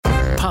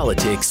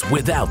politics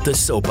without the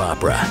soap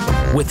opera,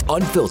 with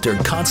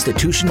unfiltered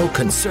constitutional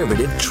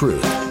conservative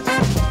truth.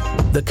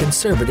 The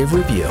Conservative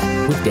Review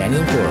with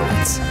Daniel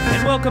Horowitz.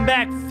 And welcome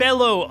back,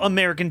 fellow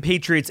American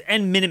patriots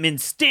and Minutemen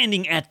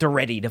standing at the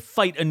ready to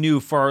fight anew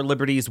for our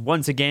liberties.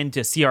 Once again,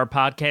 to see our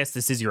podcast,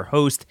 this is your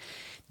host,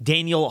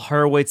 Daniel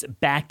Horowitz,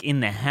 back in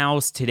the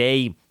house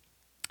today.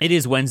 It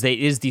is Wednesday,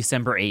 it is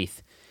December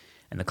 8th,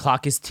 and the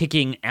clock is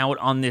ticking out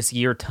on this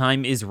year.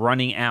 Time is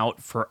running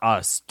out for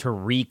us to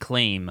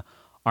reclaim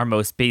our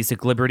most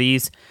basic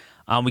liberties.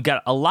 We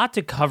got a lot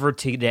to cover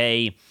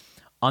today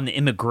on the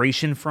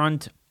immigration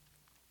front.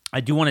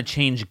 I do want to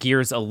change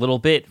gears a little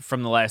bit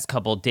from the last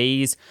couple of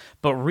days,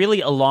 but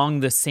really along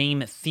the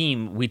same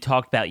theme we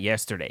talked about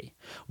yesterday.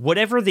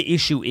 Whatever the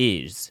issue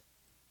is,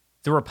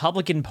 the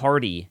Republican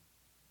Party,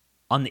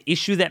 on the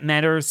issue that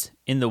matters,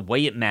 in the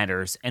way it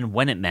matters, and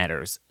when it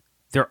matters,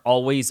 they're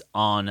always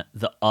on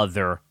the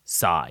other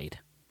side.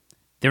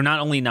 They're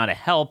not only not a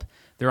help,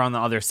 they're on the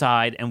other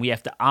side, and we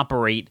have to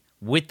operate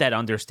with that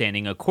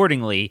understanding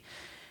accordingly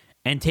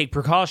and take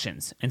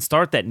precautions and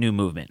start that new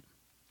movement.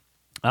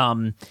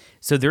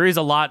 So there is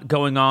a lot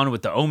going on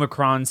with the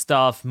Omicron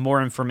stuff,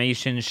 more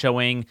information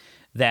showing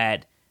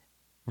that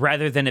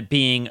rather than it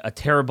being a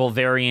terrible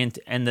variant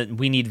and that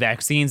we need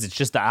vaccines, it's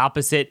just the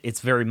opposite.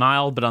 It's very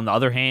mild, but on the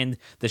other hand,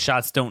 the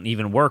shots don't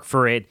even work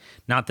for it.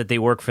 Not that they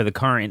work for the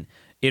current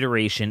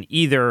iteration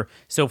either.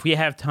 So if we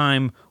have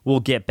time, we'll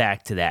get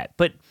back to that.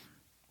 But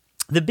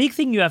the big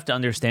thing you have to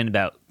understand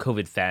about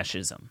COVID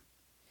fascism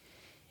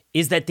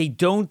is that they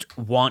don't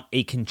want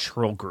a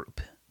control group.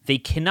 They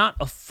cannot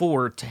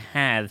afford to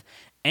have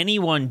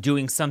anyone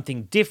doing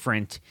something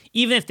different.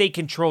 Even if they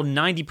control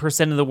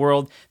 90% of the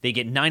world, they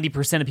get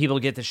 90% of people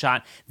to get the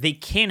shot. They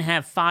can't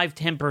have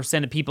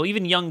 5-10% of people,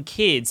 even young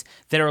kids,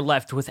 that are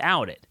left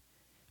without it,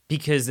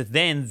 because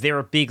then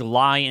their big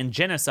lie and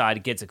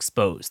genocide gets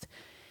exposed.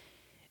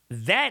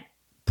 That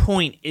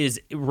point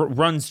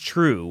runs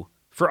true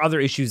for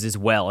other issues as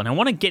well. And I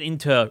want to get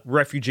into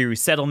refugee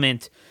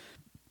resettlement,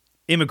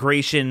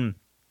 immigration,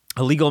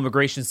 illegal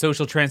immigration,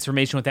 social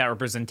transformation without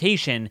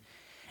representation,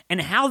 and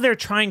how they're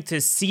trying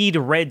to seed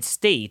red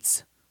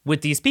states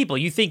with these people.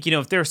 You think,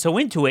 if they're so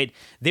into it,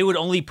 they would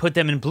only put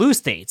them in blue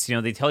states.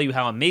 They tell you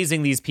how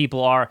amazing these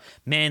people are.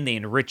 Man, they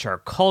enrich our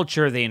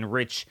culture. They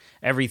enrich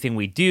everything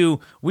we do.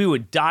 We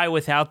would die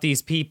without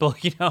these people.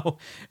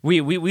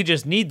 We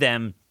just need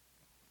them.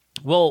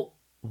 Well,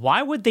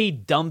 why would they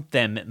dump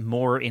them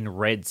more in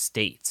red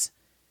states?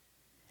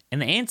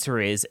 And the answer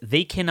is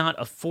they cannot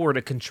afford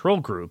a control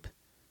group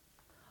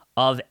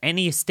of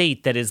any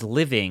state that is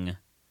living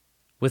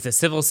with a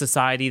civil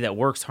society that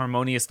works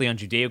harmoniously on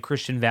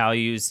Judeo-Christian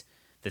values,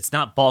 that's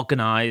not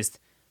balkanized,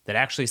 that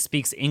actually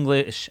speaks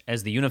English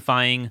as the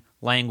unifying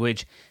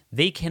language.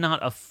 They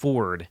cannot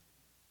afford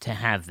to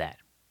have that.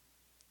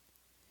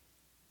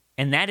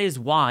 And that is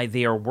why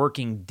they are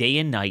working day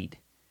and night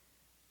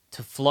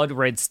to flood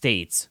red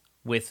states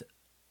with,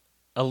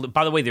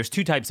 by the way, there's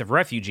two types of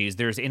refugees.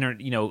 There's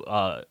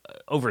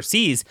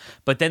overseas,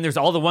 but then there's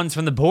all the ones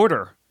from the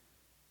border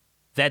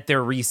that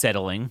they're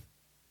resettling.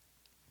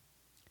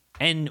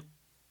 And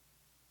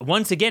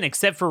once again,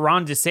 except for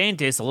Ron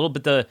DeSantis, a little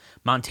bit the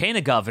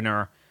Montana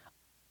governor,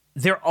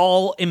 they're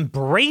all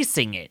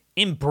embracing it,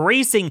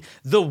 embracing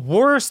the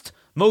worst,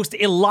 most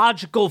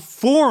illogical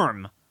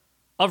form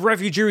of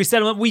refugee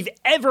resettlement we've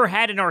ever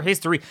had in our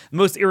history, the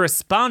most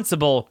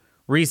irresponsible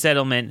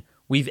resettlement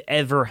we've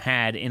ever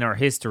had in our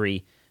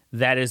history.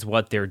 That is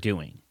what they're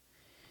doing.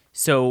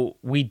 So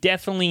we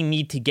definitely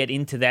need to get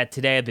into that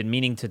today. I've been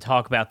meaning to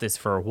talk about this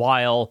for a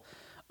while.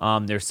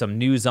 There's some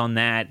news on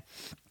that.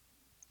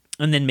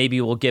 And then maybe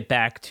we'll get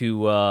back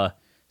to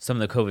some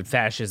of the COVID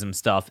fascism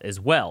stuff as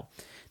well.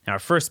 Now, our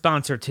first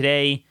sponsor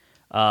today,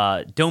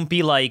 don't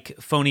be like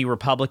phony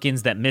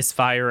Republicans that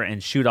misfire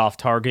and shoot off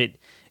target.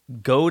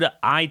 Go to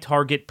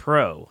iTarget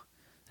Pro.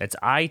 That's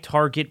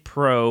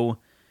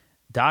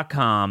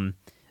iTargetPro.com.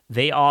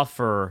 They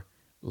offer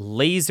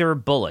laser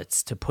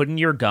bullets to put in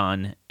your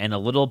gun and a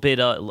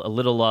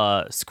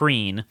little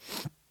screen,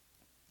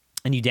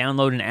 and you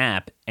download an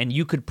app, and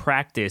you could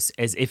practice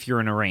as if you're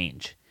in a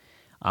range.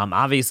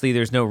 Obviously,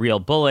 there's no real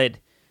bullet,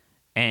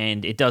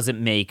 and it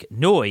doesn't make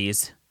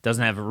noise,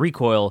 doesn't have a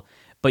recoil,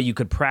 but you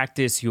could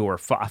practice your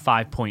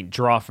 5-point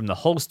draw from the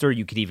holster.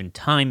 You could even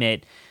time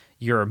it,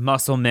 your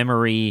muscle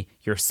memory,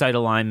 your sight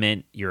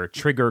alignment, your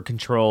trigger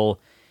control.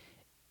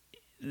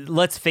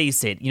 Let's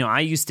face it, I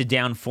used to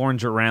down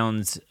 400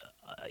 rounds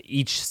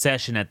each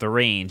session at the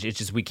range. It's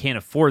just we can't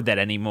afford that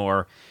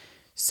anymore.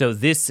 So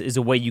this is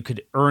a way you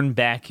could earn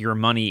back your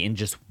money in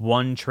just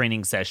one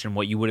training session,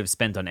 what you would have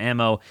spent on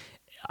ammo.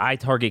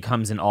 iTarget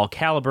comes in all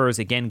calibers.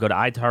 Again, go to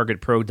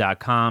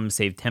iTargetPro.com,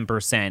 save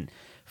 10%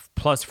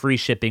 plus free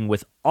shipping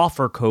with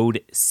offer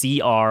code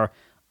CR,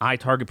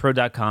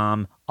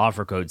 iTargetPro.com,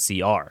 offer code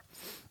CR.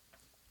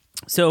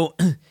 So,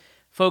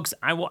 folks,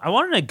 I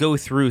wanted to go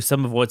through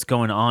some of what's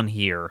going on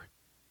here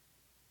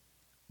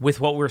with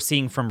what we're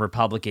seeing from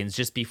Republicans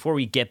just before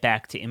we get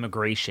back to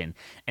immigration,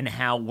 and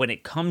how when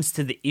it comes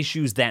to the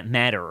issues that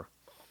matter,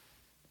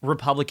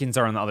 Republicans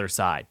are on the other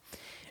side.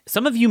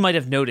 Some of you might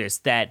have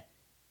noticed that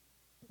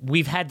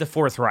we've had the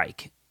Fourth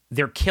Reich.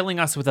 They're killing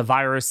us with a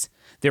virus.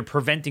 They're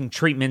preventing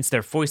treatments.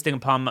 They're foisting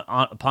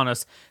upon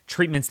us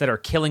treatments that are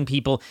killing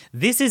people.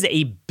 This is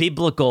a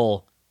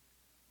biblical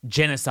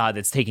genocide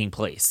that's taking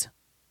place.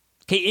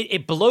 Okay,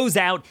 it blows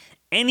out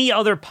any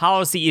other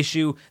policy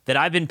issue that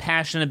I've been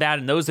passionate about.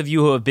 And those of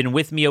you who have been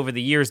with me over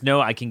the years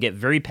know I can get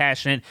very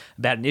passionate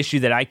about an issue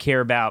that I care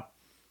about.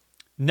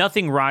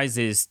 Nothing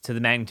rises to the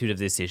magnitude of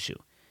this issue.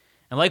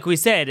 And like we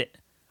said,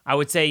 I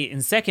would say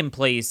in second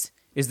place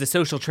is the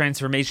social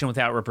transformation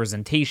without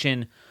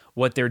representation,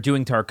 what they're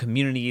doing to our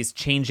communities,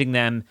 changing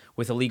them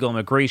with illegal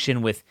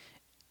immigration, with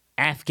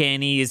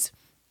Afghanis.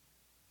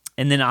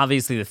 And then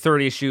obviously the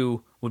third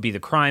issue would be the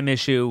crime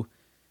issue,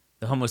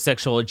 the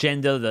homosexual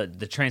agenda,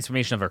 the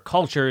transformation of our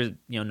culture.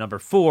 Number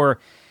 4,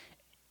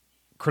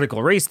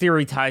 critical race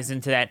theory ties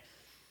into that.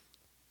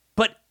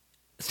 But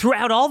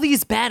throughout all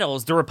these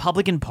battles, the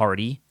Republican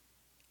Party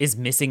is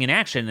missing in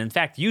action. In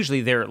fact,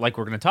 usually they're, like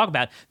we're going to talk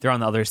about, they're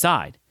on the other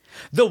side.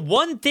 The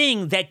one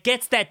thing that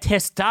gets that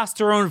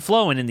testosterone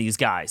flowing in these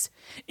guys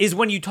is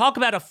when you talk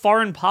about a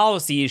foreign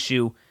policy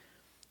issue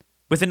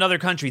with another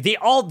country.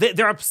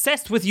 They're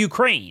obsessed with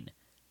Ukraine.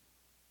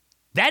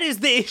 That is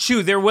the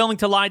issue they're willing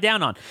to lie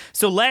down on.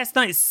 So last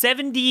night,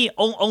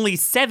 only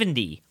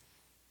 70.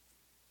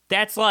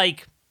 That's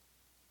like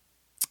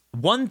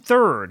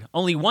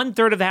only one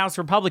third of the House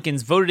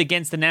Republicans voted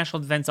against the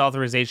National Defense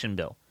Authorization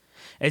Bill.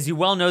 As you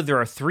well know,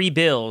 there are 3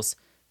 bills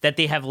that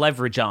they have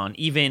leverage on,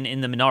 even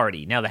in the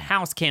minority. Now, the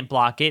House can't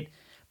block it,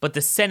 but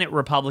the Senate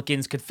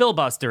Republicans could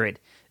filibuster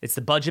it. It's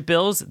the budget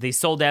bills. They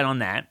sold out on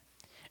that.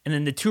 And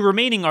then the 2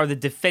 remaining are the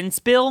defense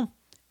bill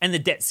and the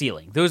debt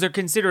ceiling. Those are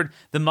considered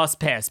the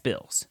must-pass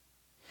bills.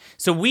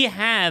 So we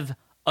have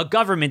a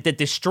government that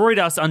destroyed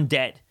us on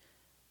debt,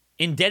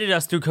 indebted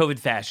us through COVID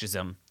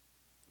fascism,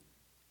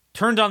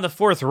 turned on the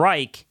Fourth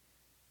Reich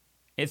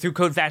through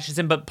COVID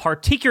fascism, but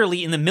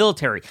particularly in the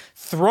military,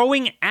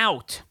 throwing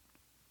out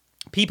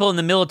people in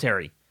the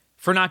military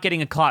for not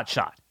getting a clot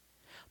shot.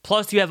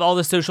 Plus, you have all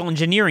the social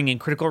engineering and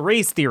critical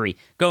race theory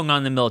going on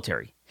in the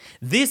military.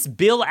 This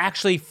bill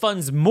actually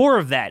funds more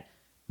of that,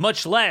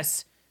 much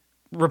less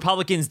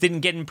Republicans didn't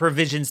get in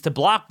provisions to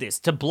block this,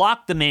 to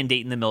block the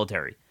mandate in the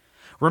military.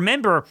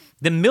 Remember,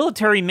 the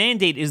military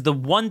mandate is the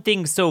one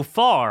thing so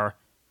far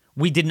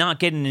we did not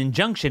get an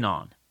injunction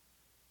on.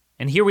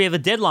 And here we have a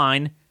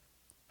deadline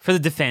for the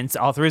Defense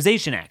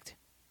Authorization Act.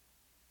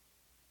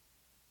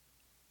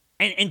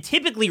 And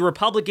typically,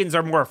 Republicans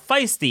are more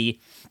feisty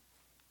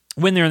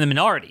when they're in the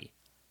minority.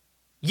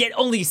 Yet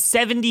only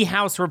 70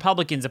 House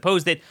Republicans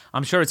opposed it.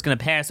 I'm sure it's going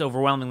to pass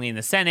overwhelmingly in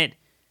the Senate.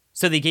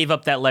 So they gave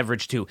up that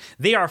leverage too.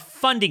 They are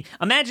funding.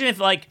 Imagine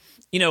if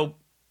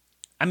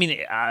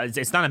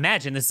it's not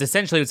imagine. This is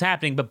essentially what's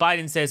happening. But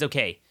Biden says,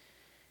 okay,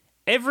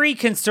 every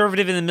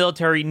conservative in the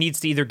military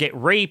needs to either get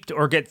raped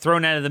or get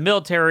thrown out of the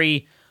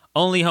military.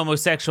 Only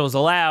homosexuals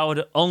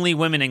allowed. Only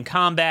women in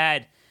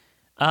combat.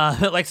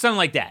 Like something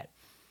like that.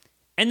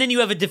 And then you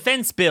have a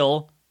defense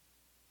bill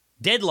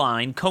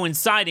deadline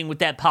coinciding with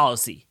that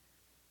policy.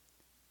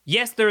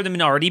 Yes, they're the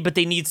minority, but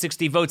they need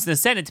 60 votes in the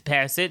Senate to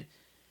pass it.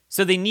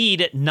 So they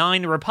need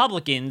 9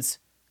 Republicans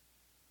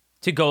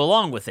to go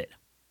along with it.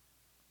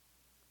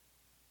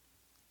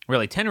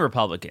 Really, 10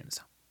 Republicans.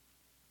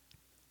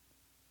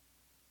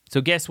 So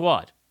guess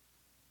what?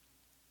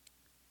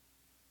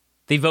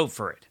 They vote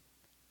for it.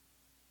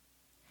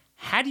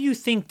 How do you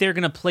think they're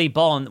going to play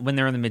ball when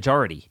they're in the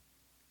majority?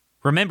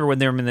 Remember, when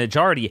they're in the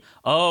majority,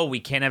 we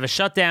can't have a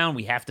shutdown.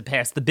 We have to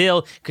pass the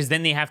bill because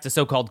then they have to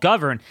so-called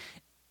govern.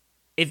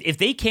 If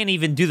they can't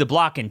even do the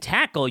block and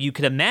tackle, you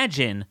could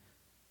imagine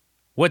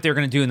what they're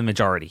going to do in the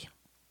majority.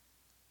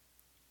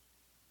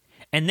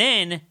 And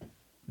then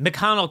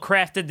McConnell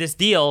crafted this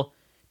deal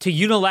to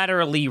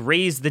unilaterally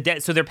raise the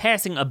debt. So they're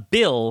passing a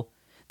bill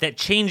that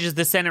changes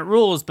the Senate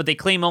rules, but they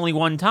claim only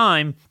one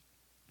time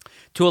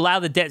to allow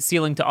the debt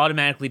ceiling to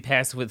automatically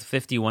pass with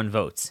 51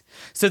 votes.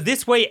 So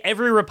this way,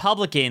 every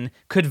Republican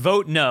could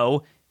vote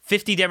no.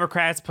 50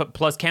 Democrats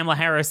plus Kamala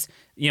Harris,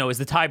 is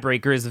the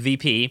tiebreaker as the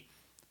VP.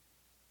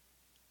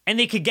 And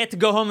they could get to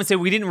go home and say,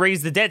 we didn't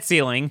raise the debt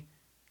ceiling.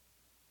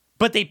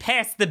 But they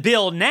passed the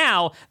bill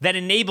now that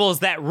enables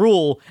that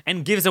rule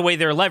and gives away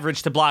their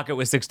leverage to block it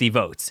with 60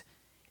 votes.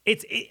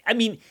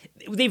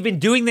 They've been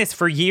doing this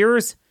for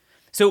years.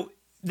 So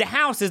the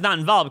House is not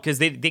involved because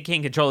they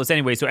can't control this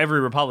anyway. So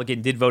every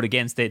Republican did vote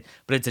against it,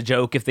 but it's a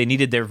joke. If they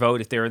needed their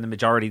vote, if they were in the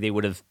majority, they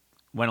would have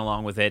went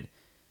along with it.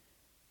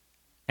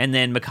 And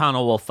then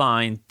McConnell will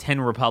find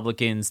 10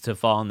 Republicans to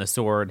fall on the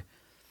sword.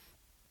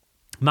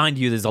 Mind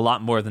you, there's a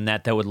lot more than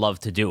that would love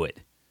to do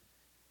it.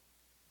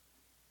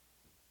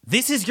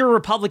 This is your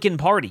Republican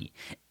Party.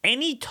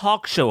 Any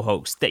talk show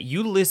host that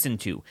you listen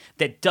to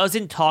that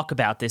doesn't talk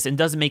about this and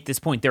doesn't make this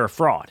point, they're a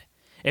fraud.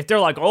 If they're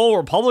like,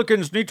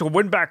 Republicans need to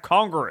win back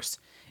Congress.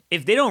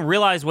 If they don't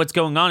realize what's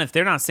going on, if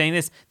they're not saying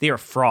this, they are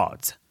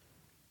frauds.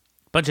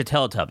 Bunch of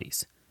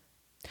Teletubbies.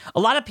 A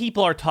lot of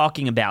people are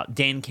talking about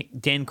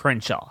Dan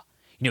Crenshaw.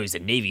 He's a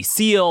Navy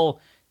SEAL,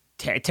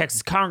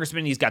 Texas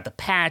congressman. He's got the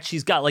patch.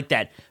 He's got like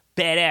that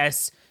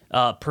badass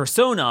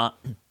persona,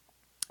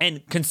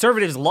 and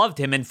conservatives loved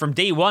him. And from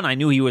day one, I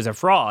knew he was a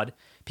fraud.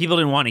 People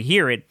didn't want to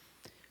hear it.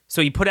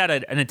 So he put out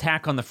an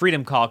attack on the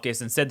Freedom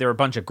Caucus and said they're a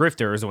bunch of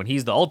grifters when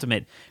he's the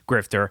ultimate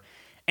grifter.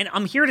 And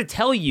I'm here to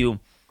tell you,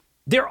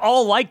 they're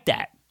all like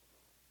that.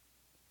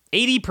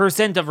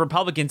 80% of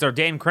Republicans are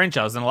Dan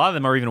Crenshaws, and a lot of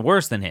them are even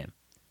worse than him.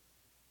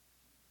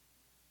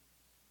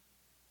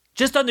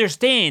 Just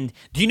understand,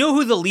 do you know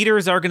who the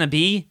leaders are going to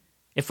be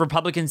if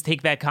Republicans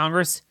take back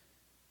Congress?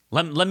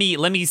 Let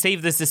me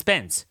save the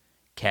suspense.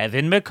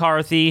 Kevin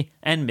McCarthy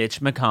and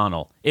Mitch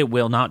McConnell. It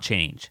will not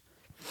change.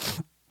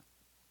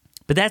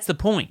 But that's the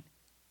point.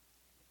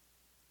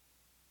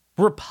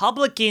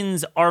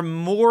 Republicans are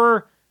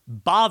more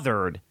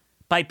bothered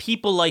by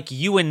people like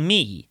you and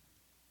me.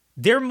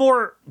 They're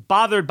more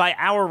bothered by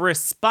our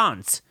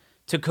response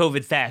to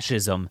COVID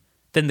fascism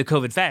than the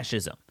COVID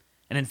fascism.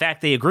 And in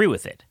fact, they agree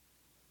with it.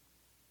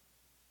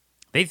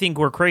 They think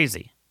we're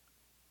crazy.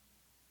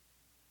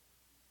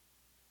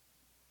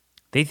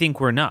 They think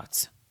we're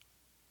nuts.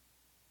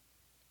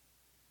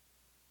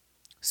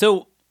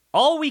 So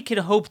all we could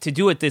hope to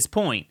do at this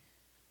point,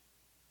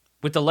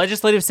 with the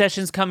legislative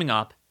sessions coming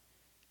up,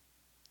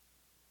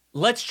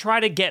 let's try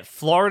to get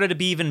Florida to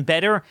be even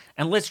better,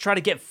 and let's try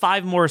to get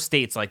 5 more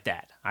states like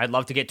that. I'd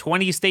love to get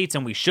 20 states,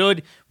 and we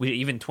should.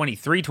 Even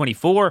 23,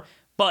 24.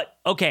 But,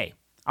 okay,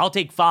 I'll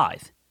take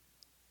 5.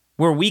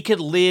 Where we could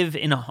live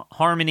in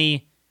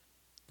harmony,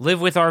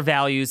 live with our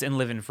values, and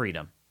live in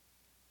freedom.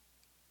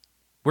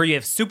 Where you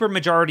have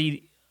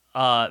supermajority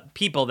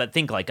people that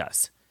think like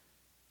us.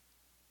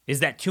 Is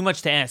that too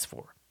much to ask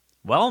for?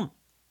 Well,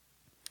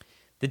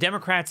 the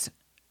Democrats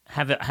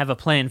have a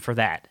plan for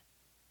that.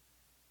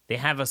 They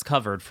have us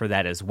covered for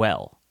that as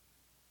well.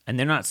 And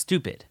they're not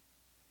stupid.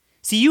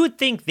 See, you would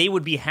think they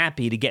would be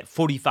happy to get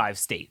 45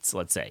 states,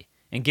 let's say,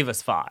 and give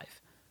us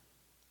 5.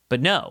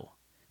 But no,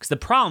 because the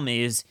problem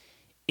is,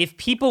 if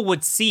people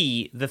would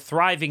see the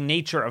thriving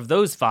nature of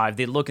those 5,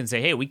 they'd look and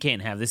say, hey, we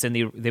can't have this, and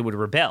they would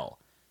rebel.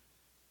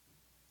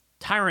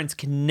 Tyrants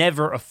can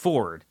never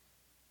afford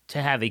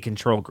to have a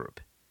control group.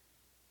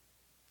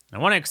 I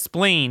want to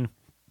explain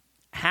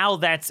how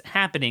that's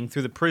happening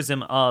through the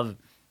prism of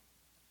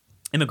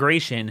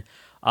immigration.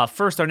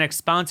 First, our next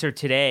sponsor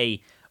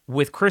today.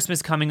 With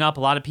Christmas coming up,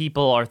 a lot of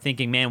people are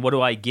thinking, man, what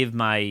do I give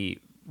my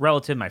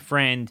relative, my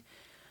friend?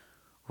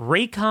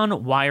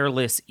 Raycon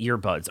wireless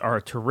earbuds are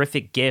a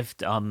terrific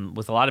gift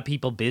with a lot of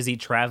people busy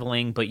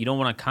traveling, but you don't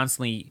want to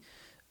constantly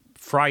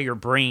fry your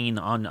brain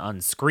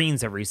on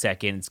screens every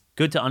second. It's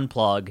good to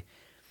unplug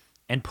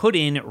and put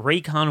in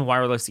Raycon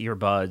wireless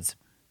earbuds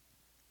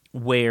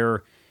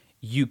where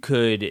you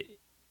could,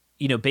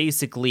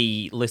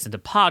 basically listen to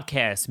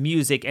podcasts,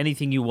 music,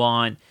 anything you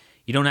want.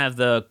 You don't have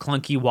the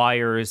clunky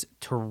wires.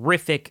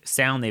 Terrific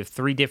sound. They have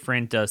 3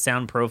 different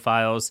sound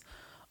profiles,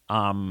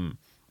 from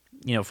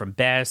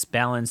bass,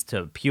 balanced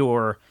to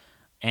pure,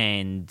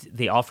 and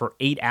they offer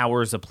 8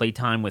 hours of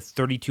playtime with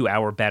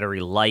 32-hour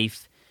battery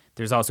life.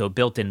 There's also a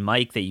built-in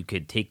mic that you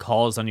could take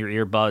calls on your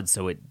earbuds,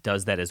 so it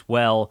does that as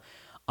well.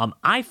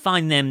 I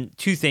find them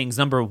 2 things.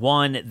 Number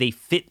 1, they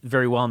fit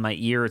very well in my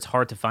ear. It's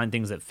hard to find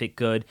things that fit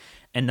good.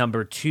 And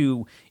number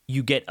 2,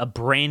 you get a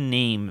brand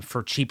name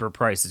for cheaper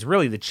prices.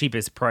 Really the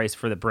cheapest price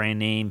for the brand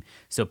name.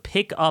 So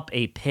pick up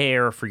a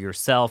pair for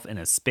yourself and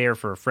a spare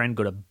for a friend.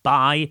 Go to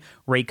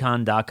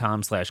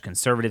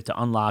buyraycon.com/conservative to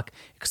unlock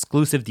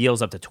exclusive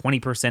deals up to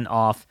 20%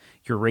 off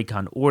your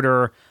Raycon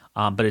order.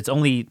 But it's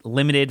only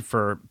limited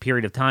for a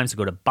period of time. So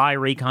go to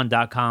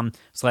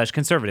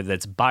buyraycon.com/conservative.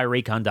 That's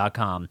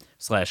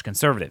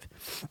buyraycon.com/conservative.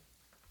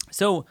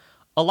 So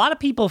a lot of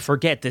people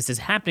forget this is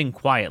happening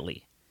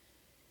quietly.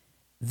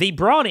 They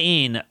brought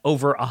in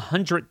over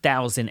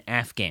 100,000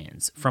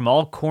 Afghans from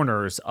all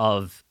corners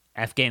of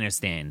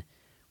Afghanistan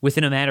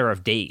within a matter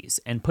of days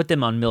and put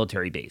them on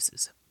military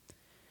bases.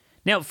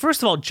 Now,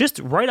 first of all, just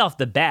right off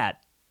the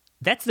bat,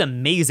 that's an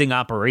amazing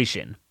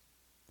operation.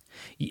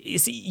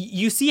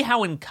 You see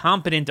how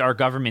incompetent our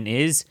government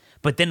is,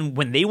 but then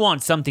when they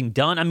want something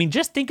done,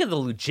 just think of the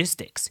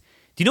logistics.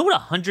 Do you know what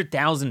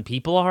 100,000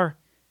 people are?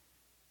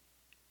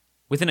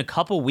 Within a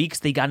couple weeks,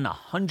 they got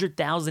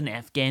 100,000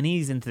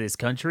 Afghanis into this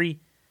country.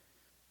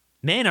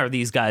 Man, are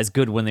these guys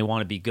good when they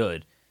want to be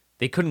good.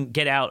 They couldn't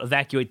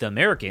evacuate the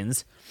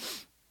Americans,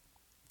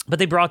 but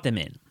they brought them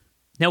in.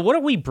 Now, what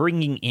are we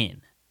bringing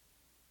in?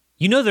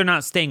 They're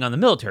not staying on the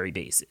military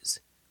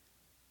bases.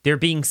 They're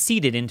being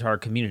seeded into our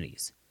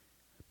communities.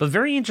 But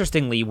very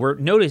interestingly, we're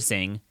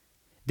noticing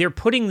they're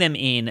putting them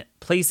in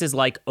places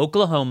like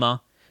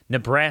Oklahoma,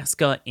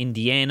 Nebraska,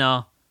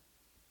 Indiana,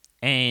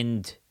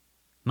 and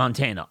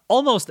Montana.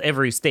 Almost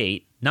every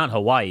state, not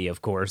Hawaii,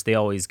 of course. They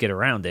always get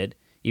around it,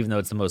 even though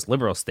it's the most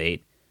liberal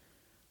state.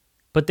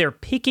 But they're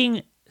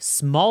picking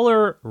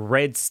smaller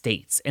red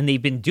states, and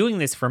they've been doing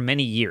this for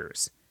many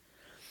years,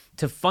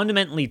 to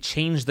fundamentally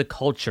change the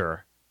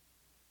culture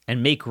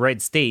and make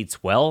red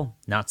states, well,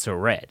 not so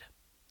red.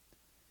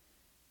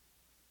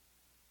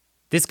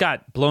 This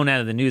got blown out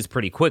of the news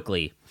pretty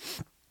quickly,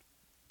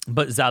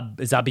 but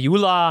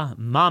Zabiullah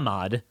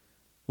Mahmoud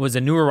was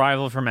a new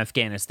arrival from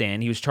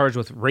Afghanistan. He was charged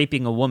with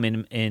raping a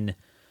woman in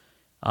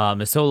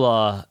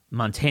Missoula,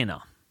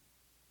 Montana,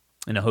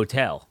 in a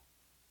hotel.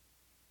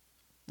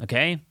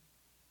 Okay?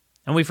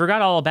 And we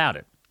forgot all about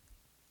it.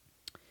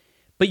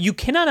 But you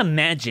cannot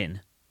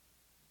imagine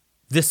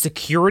the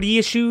security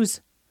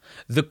issues,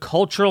 the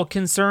cultural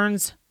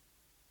concerns,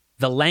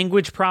 the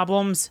language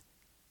problems,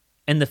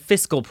 and the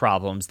fiscal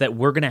problems that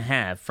we're going to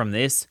have from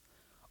this,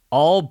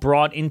 all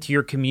brought into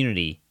your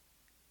community,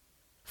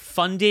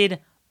 funded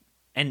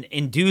and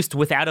induced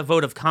without a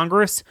vote of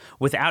Congress,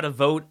 without a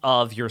vote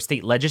of your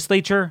state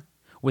legislature,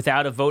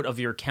 without a vote of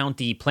your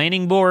county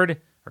planning board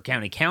or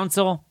county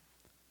council,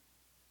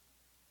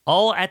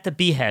 all at the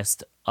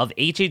behest of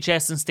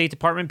HHS and State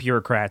Department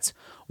bureaucrats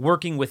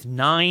working with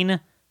 9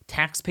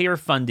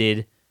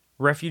 taxpayer-funded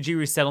refugee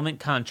resettlement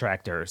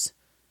contractors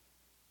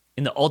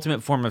in the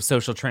ultimate form of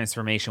social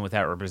transformation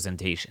without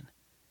representation.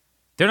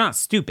 They're not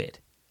stupid,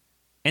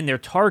 and they're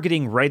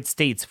targeting red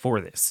states for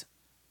this.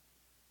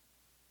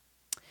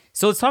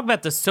 So let's talk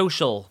about the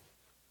social,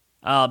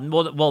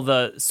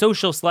 the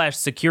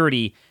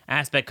social/security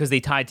aspect, because they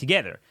tie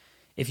together.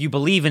 If you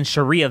believe in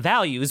Sharia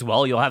values,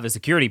 well, you'll have a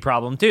security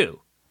problem too.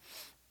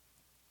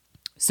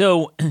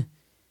 So,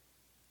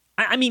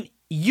 I mean,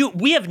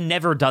 we have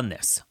never done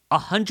this.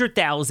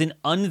 100,000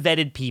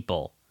 unvetted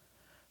people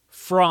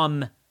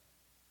from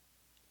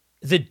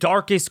the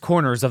darkest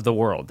corners of the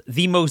world,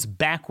 the most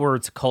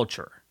backwards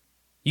culture.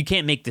 You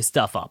can't make this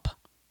stuff up.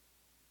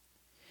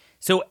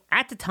 So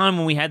at the time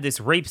when we had this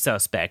rape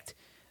suspect,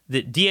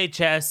 the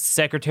DHS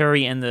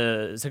secretary and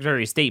the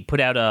Secretary of State put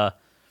out a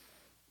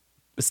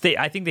state,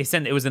 I think they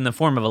sent, it was in the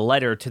form of a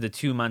letter to the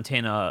 2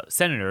 Montana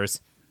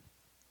senators,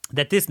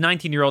 that this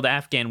 19-year-old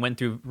Afghan went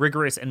through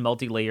rigorous and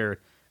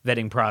multi-layer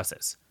vetting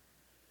process.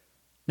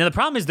 Now, the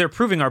problem is they're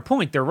proving our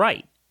point. They're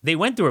right. They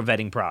went through a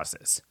vetting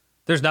process.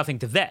 There's nothing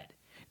to vet.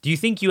 Do you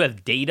think you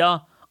have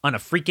data on a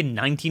freaking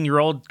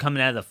 19-year-old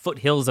coming out of the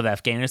foothills of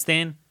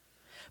Afghanistan?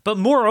 But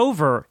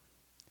moreover,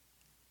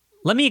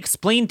 let me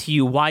explain to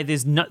you why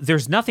there's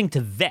nothing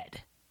to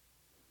vet.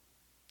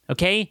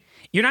 Okay?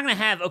 You're not going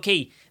to have,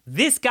 okay,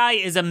 this guy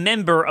is a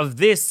member of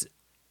this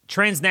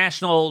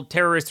transnational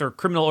terrorist or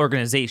criminal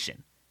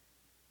organization.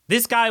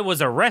 This guy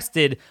was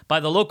arrested by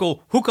the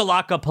local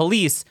Hukalaka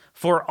police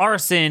for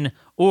arson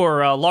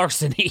or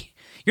larceny.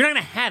 You're not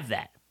going to have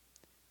that.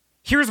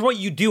 Here's what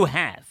you do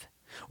have.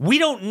 We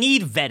don't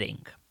need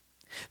vetting.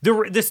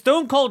 The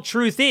stone cold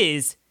truth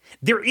is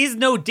there is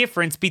no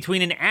difference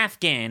between an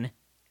Afghan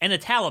and a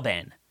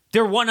Taliban.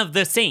 They're one of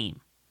the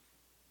same.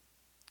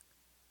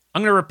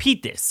 I'm going to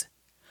repeat this.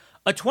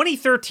 A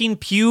 2013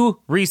 Pew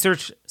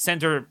Research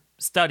Center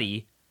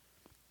study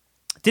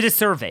did a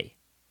survey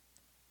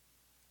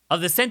of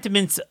the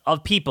sentiments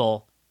of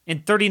people in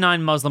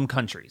 39 Muslim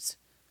countries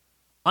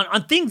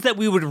on things that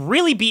we would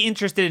really be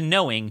interested in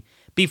knowing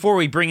before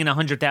we bring in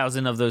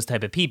 100,000 of those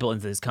type of people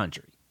into this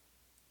country.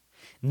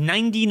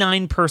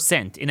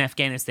 99% in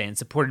Afghanistan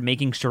supported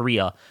making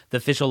Sharia the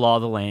official law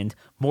of the land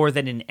more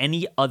than in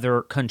any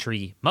other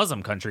country,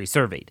 Muslim country,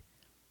 surveyed.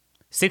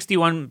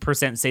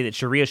 61% say that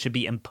Sharia should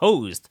be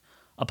imposed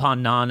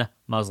upon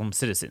non-Muslim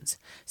citizens.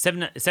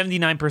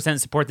 79%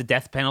 support the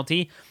death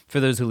penalty for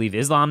those who leave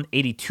Islam.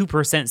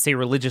 82% say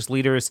religious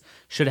leaders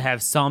should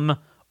have some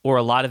or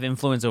a lot of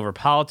influence over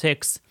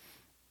politics,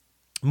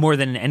 more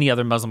than in any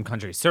other Muslim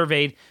country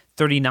surveyed.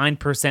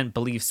 39%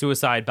 believe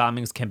suicide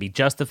bombings can be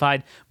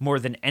justified, more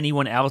than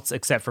anyone else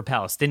except for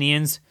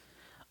Palestinians.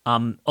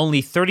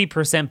 Only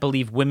 30%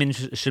 believe women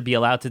should be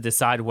allowed to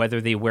decide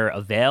whether they wear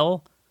a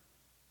veil,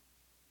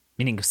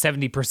 meaning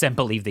 70%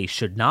 believe they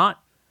should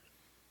not.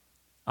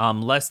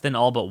 Less than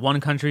all but one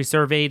country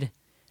surveyed,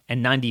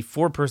 and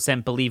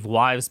 94% believe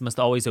wives must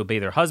always obey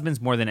their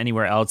husbands more than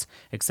anywhere else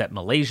except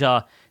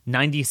Malaysia.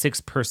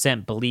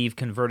 96% believe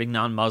converting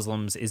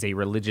non-Muslims is a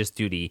religious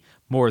duty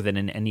more than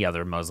in any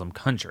other Muslim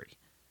country.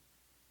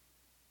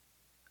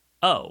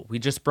 Oh, we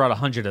just brought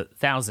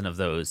 100,000 of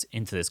those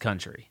into this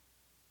country.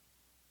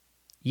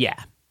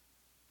 Yeah.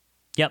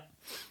 Yep.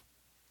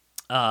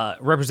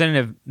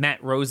 Representative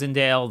Matt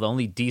Rosendale, the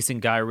only decent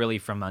guy really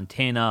from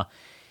Montana.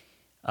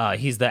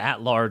 He's the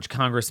at-large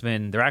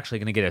congressman. They're actually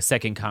going to get a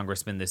second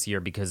congressman this year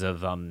because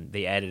of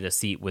they added a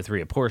seat with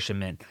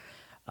reapportionment.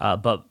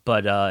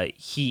 But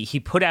he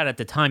put out at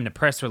the time in a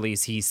press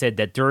release, he said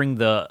that during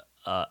the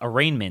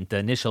arraignment, the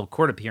initial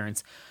court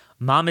appearance,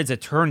 Mohammed's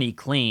attorney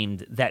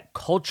claimed that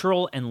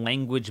cultural and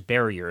language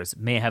barriers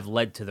may have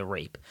led to the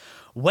rape.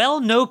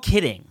 Well, no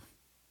kidding.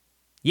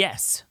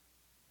 Yes.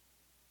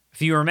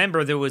 If you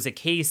remember, there was a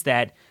case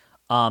that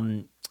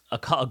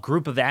a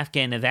group of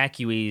Afghan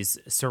evacuees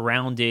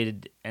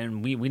surrounded,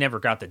 and we never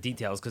got the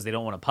details because they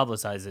don't want to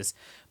publicize this,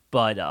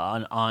 but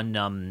on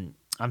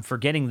I'm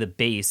forgetting the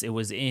base. It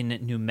was in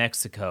New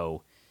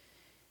Mexico.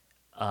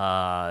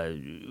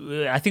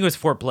 I think it was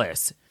Fort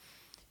Bliss.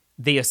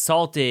 They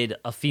assaulted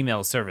a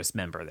female service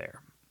member there.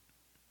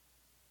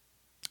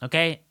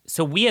 Okay?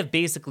 So we have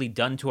basically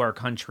done to our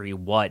country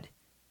what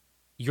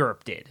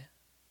Europe did.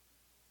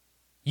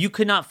 You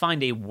could not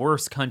find a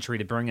worse country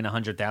to bring in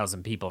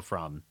 100,000 people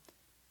from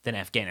than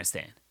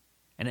Afghanistan.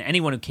 And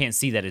anyone who can't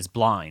see that is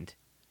blind.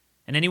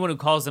 And anyone who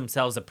calls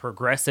themselves a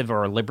progressive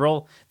or a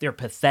liberal, they're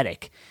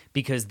pathetic,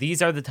 because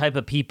these are the type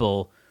of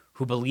people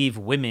who believe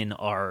women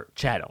are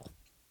chattel.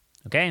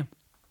 Okay?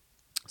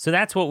 So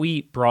that's what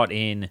we brought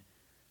in.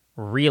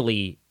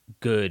 Really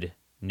good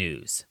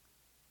news.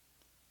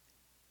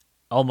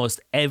 Almost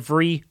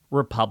every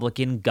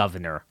Republican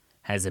governor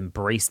has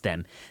embraced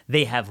them.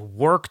 They have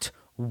worked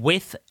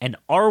with and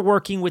are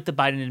working with the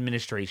Biden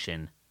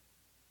administration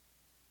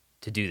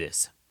to do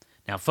this.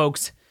 Now,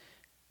 folks,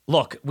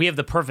 look, we have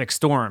the perfect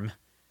storm.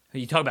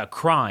 You talk about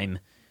crime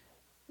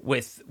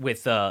with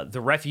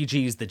the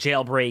refugees, the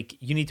jailbreak.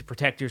 You need to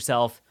protect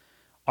yourself.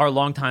 Our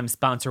longtime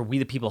sponsor, We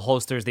the People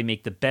Holsters, they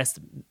make the best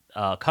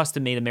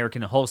custom-made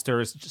American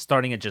holsters,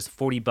 starting at just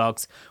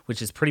 $40,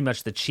 which is pretty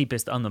much the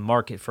cheapest on the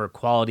market for a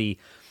quality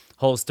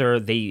holster.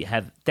 They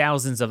have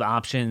thousands of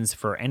options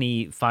for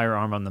any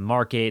firearm on the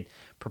market.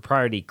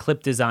 Proprietary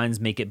clip designs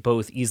make it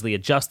both easily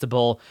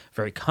adjustable,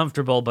 very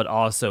comfortable, but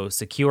also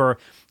secure.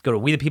 Go to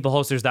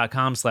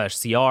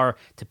wethepeopleholsters.com/CR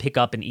to pick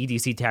up an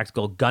EDC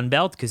tactical gun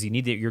belt, because you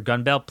need your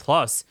gun belt.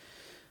 Plus,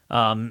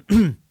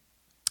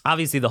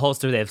 obviously the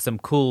holster, they have some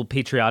cool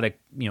patriotic,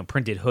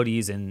 printed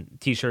hoodies and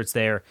t-shirts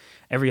there.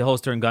 Every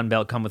holster and gun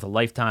belt come with a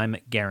lifetime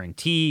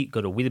guarantee. Go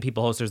to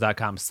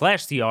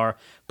wethepeopleholsters.com/CR,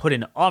 put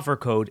in offer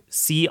code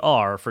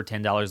CR for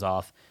 $10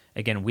 off.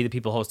 Again,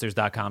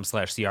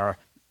 wethepeopleholsters.com/CR.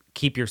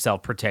 Keep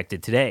yourself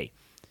protected today.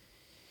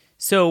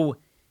 So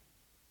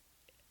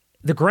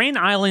the Grand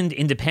Island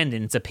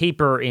Independent, a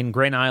paper in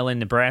Grand Island,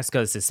 Nebraska.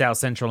 This is South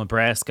Central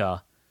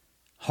Nebraska.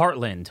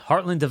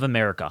 Heartland of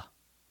America.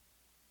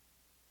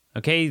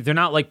 Okay, they're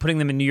not like putting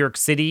them in New York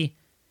City.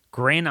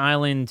 Grand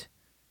Island,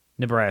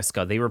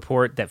 Nebraska. They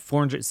report that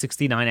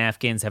 469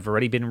 Afghans have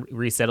already been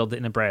resettled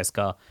in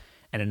Nebraska,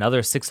 and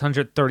another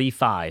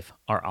 635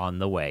 are on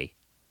the way.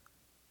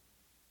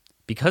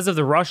 Because of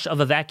the rush of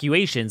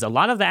evacuations, a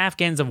lot of the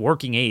Afghans of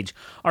working age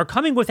are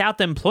coming without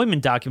the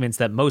employment documents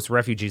that most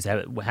refugees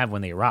have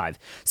when they arrive.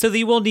 So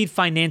they will need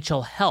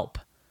financial help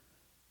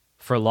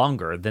for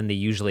longer than they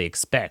usually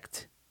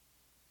expect.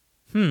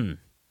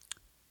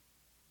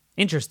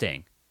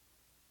 Interesting.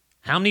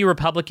 How many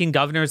Republican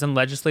governors and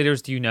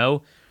legislators do you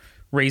know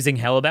raising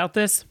hell about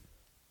this?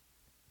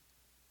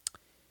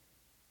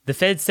 The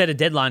Fed set a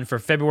deadline for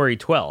February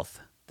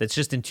 12th. That's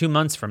just in 2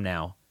 months from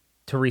now,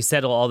 to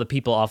resettle all the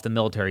people off the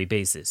military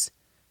bases.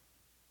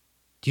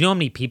 Do you know how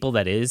many people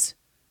that is?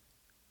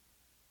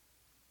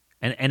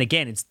 And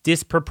again, it's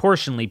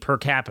disproportionately per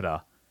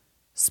capita,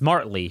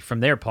 smartly from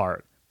their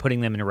part,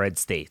 putting them in red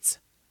states.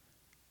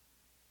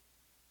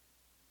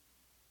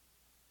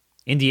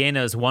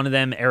 Indiana is one of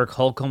them. Eric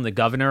Holcomb, the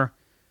governor,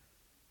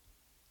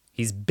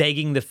 he's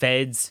begging the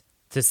feds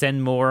to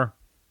send more.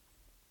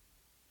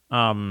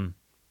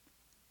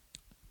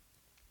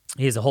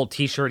 He has a whole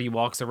t-shirt he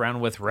walks around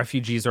with,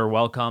 "Refugees are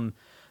welcome."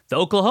 The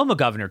Oklahoma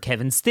governor,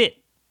 Kevin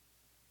Stitt,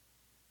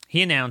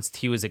 he announced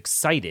he was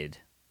excited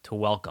to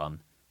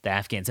welcome the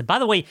Afghans. And by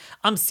the way,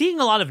 I'm seeing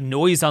a lot of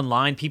noise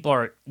online. People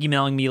are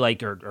emailing me or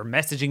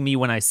messaging me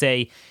when I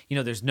say,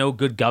 there's no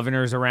good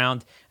governors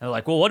around. And they're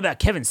like, well, what about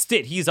Kevin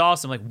Stitt? He's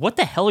awesome. Like, what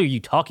the hell are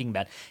you talking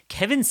about?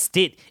 Kevin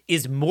Stitt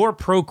is more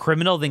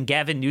pro-criminal than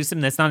Gavin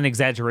Newsom. That's not an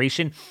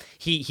exaggeration.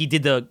 He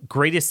did the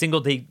greatest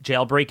single-day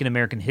jailbreak in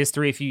American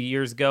history a few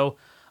years ago,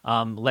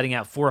 letting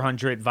out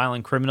 400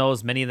 violent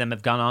criminals. Many of them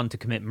have gone on to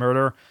commit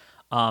murder.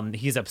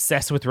 He's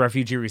obsessed with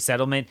refugee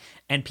resettlement,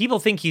 and people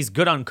think he's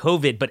good on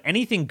COVID, but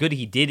anything good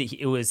he did,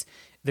 it was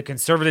the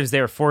conservatives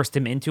there forced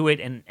him into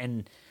it,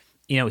 and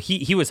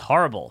he was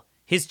horrible.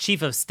 His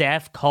chief of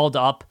staff called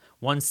up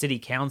one city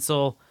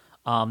council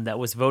that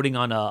was voting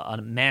on a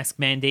mask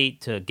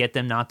mandate to get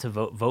them not to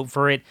vote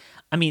for it.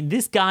 I mean,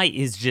 this guy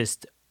is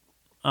just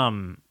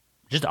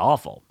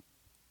awful.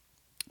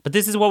 But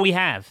this is what we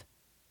have.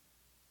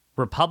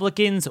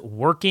 Republicans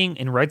working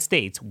in red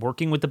states,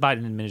 working with the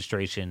Biden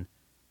administration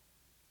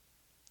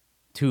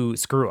to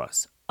screw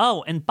us.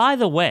 Oh, and by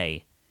the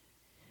way,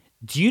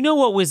 do you know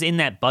what was in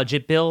that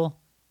budget bill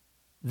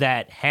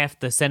that half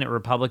the Senate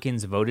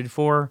Republicans voted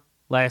for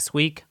last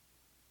week?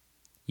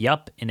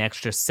 Yup, an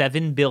extra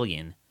 $7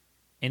 billion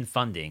in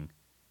funding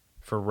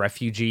for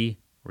refugee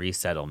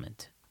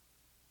resettlement.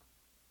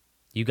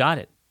 You got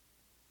it.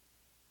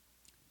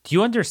 Do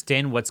you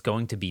understand what's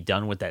going to be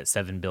done with that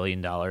 $7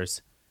 billion?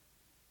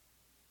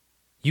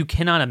 You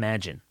cannot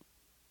imagine.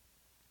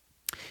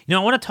 I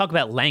want to talk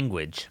about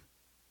language.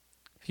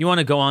 If you want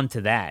to go on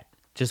to that,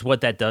 just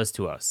what that does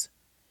to us.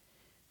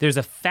 There's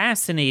a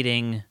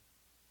fascinating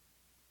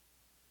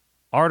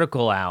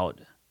article out.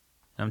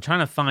 I'm trying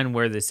to find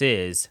where this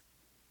is.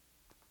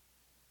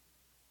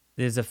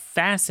 There's a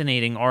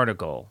fascinating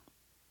article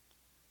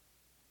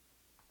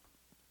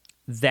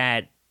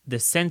that the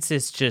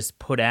census just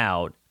put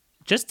out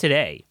just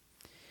today.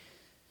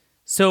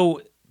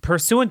 So,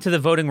 pursuant to the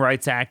Voting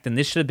Rights Act, and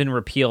this should have been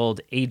repealed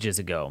ages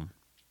ago,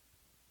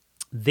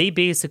 they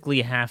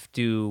basically have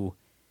to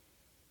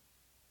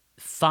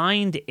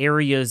find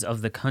areas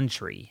of the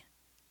country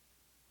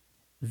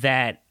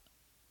that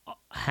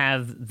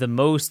have the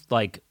most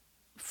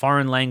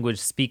foreign language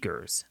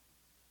speakers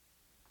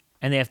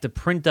and they have to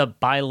print up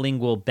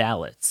bilingual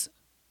ballots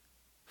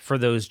for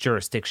those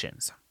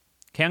jurisdictions.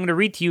 Okay, I'm going to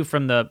read to you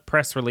from the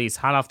press release,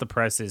 hot off the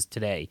presses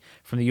today,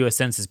 from the U.S.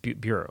 Census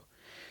Bureau.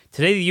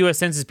 Today, the U.S.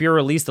 Census Bureau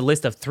released a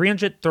list of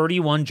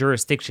 331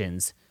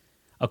 jurisdictions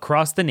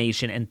across the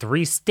nation and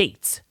 3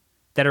 states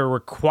that are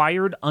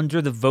required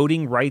under the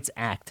Voting Rights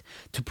Act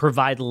to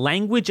provide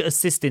language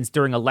assistance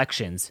during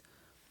elections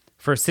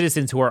for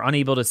citizens who are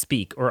unable to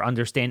speak or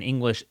understand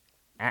English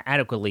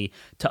adequately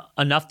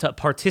enough to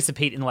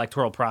participate in the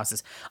electoral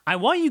process. I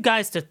want you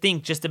guys to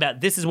think just about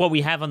this is what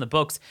we have on the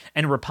books,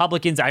 and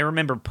Republicans, I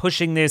remember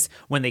pushing this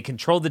when they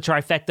controlled the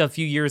trifecta a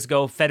few years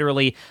ago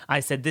federally.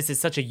 I said this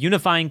is such a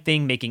unifying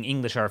thing, making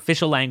English our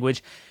official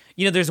language.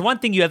 You know, there's one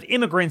thing, you have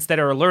immigrants that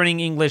are learning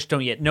English,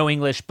 don't yet know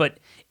English, but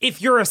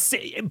if you're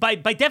by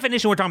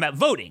definition, we're talking about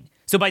voting.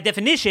 So by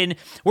definition,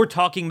 we're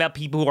talking about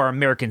people who are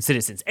American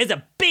citizens. As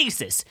a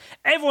basis,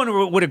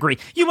 everyone would agree.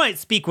 You might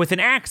speak with an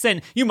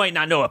accent, you might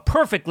not know it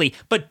perfectly,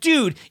 but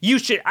dude,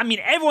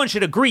 everyone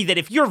should agree that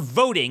if you're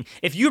voting,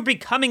 if you're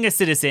becoming a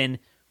citizen,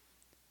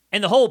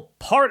 and the whole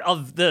part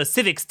of the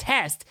civics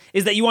test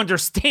is that you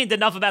understand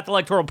enough about the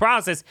electoral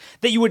process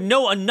that you would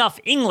know enough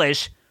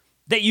English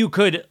that you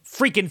could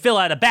freaking fill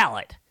out a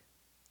ballot.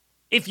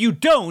 If you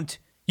don't,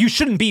 you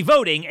shouldn't be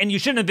voting and you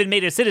shouldn't have been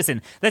made a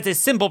citizen. That's a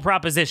simple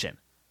proposition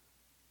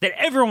that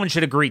everyone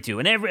should agree to,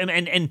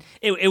 and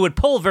it would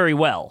pull very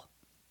well.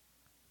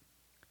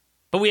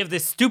 But we have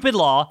this stupid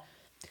law,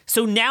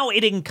 so now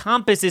it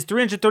encompasses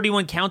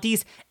 331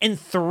 counties and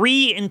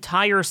 3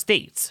 entire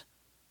states.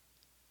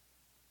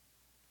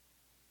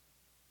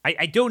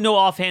 I don't know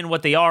offhand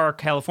what they are.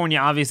 California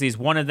obviously is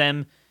one of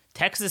them.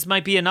 Texas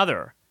might be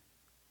another.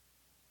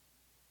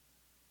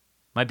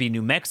 Might be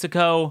New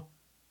Mexico,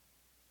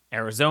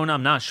 Arizona,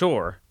 I'm not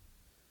sure.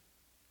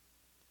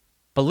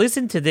 But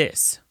listen to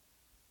this.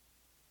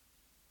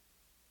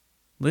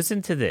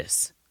 Listen to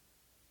this.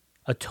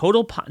 A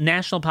total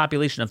national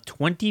population of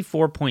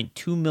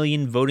 24.2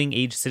 million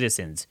voting-age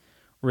citizens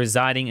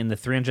residing in the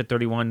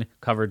 331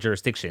 covered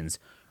jurisdictions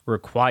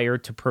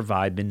required to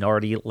provide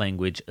minority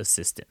language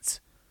assistance.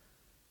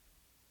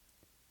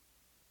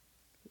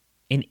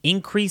 An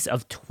increase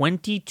of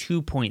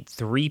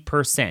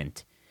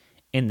 22.3%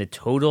 in the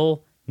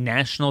total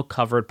national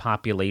covered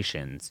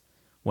populations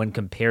when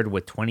compared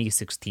with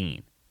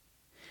 2016.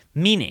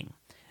 Meaning,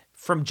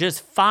 from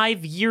just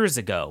 5 years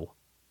ago,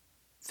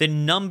 the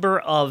number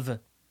of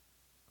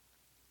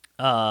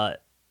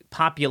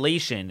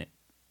population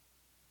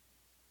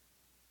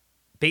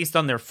based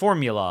on their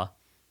formula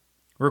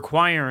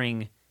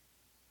requiring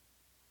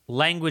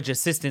language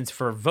assistance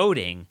for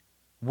voting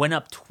went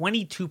up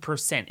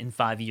 22% in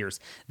 5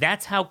 years.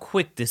 That's how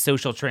quick this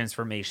social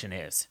transformation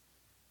is.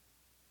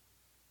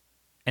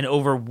 And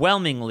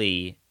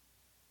overwhelmingly,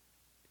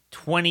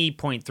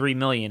 20.3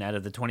 million out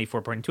of the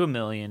 24.2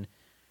 million,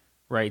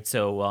 right?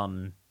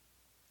 So,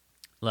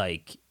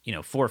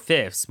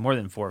 4/5, more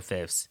than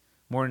 4/5,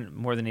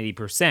 more than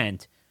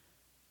 80%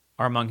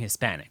 are among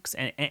Hispanics.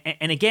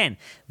 And again,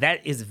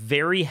 that is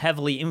very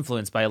heavily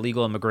influenced by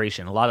illegal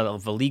immigration. A lot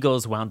of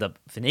illegals wound up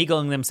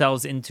finagling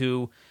themselves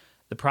into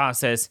the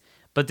process.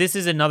 But this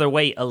is another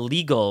way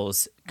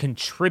illegals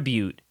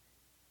contribute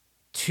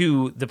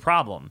to the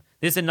problem.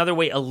 This is another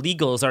way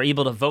illegals are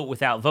able to vote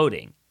without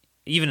voting,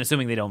 even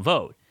assuming they don't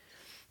vote.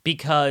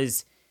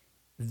 Because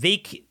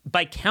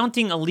by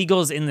counting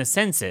illegals in the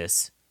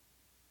census,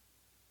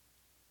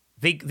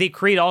 they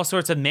create all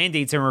sorts of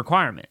mandates and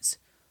requirements.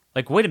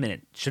 Like, wait a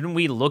minute, shouldn't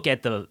we look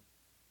at the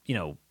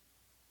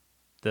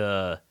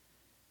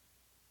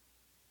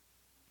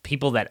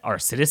people that are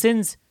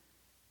citizens?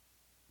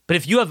 But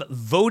if you have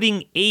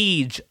voting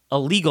age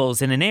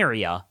illegals in an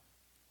area,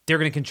 they're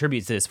going to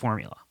contribute to this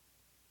formula.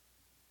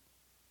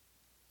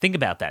 Think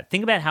about that.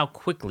 Think about how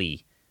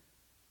quickly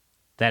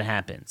that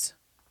happens.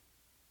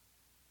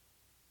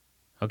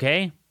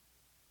 Okay?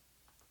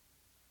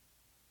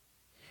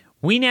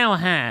 We now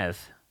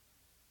have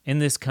in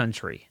this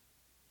country,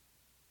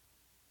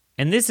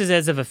 and this is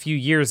as of a few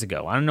years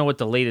ago, I don't know what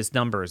the latest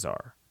numbers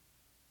are.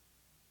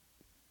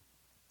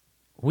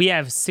 We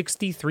have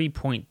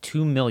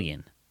 63.2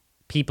 million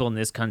people in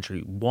this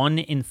country. 1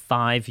 in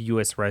 5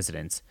 U.S.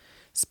 residents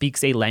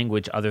speaks a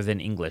language other than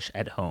English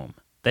at home.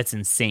 That's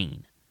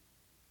insane.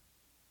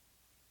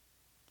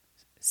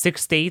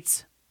 6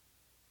 states.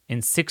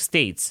 In 6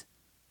 states,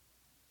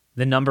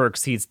 the number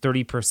exceeds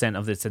 30%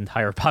 of its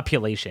entire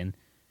population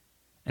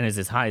and is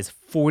as high as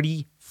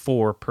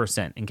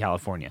 44% in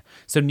California.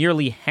 So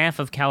nearly half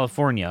of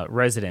California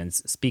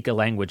residents speak a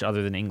language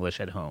other than English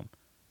at home.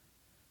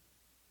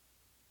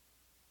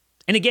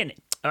 And again,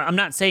 I'm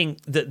not saying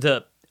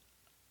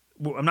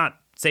I'm not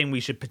saying we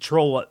should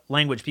patrol what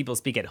language people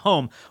speak at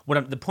home.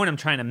 The point I'm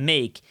trying to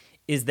make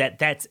is that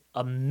that's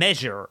a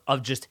measure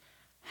of just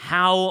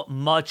how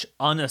much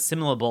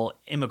unassimilable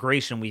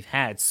immigration we've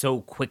had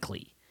so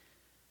quickly.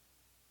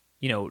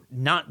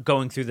 Not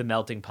going through the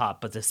melting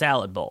pot, but the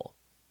salad bowl.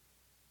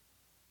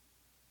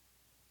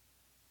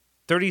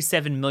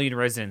 37 million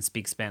residents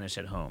speak Spanish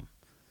at home.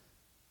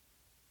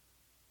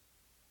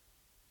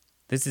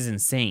 This is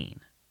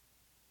insane.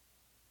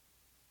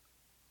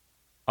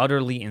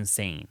 utterly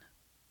insane.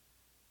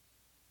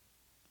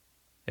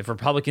 If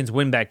Republicans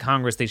win back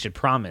Congress, they should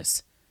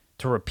promise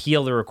to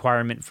repeal the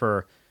requirement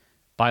for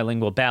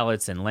bilingual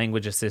ballots and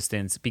language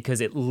assistance,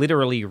 because it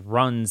literally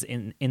runs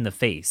in the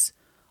face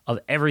of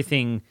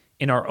everything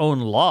in our own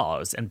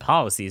laws and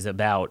policies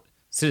about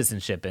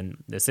citizenship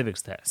and the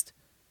civics test.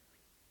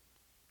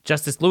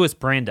 Justice Louis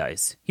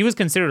Brandeis, he was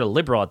considered a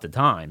liberal at the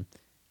time,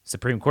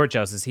 Supreme Court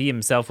justice. He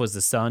himself was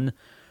the son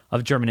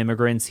of German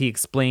immigrants. He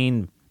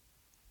explained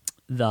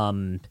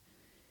that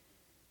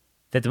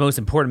the most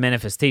important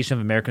manifestation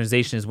of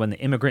Americanization is when the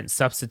immigrant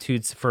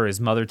substitutes for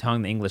his mother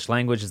tongue the English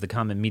language as the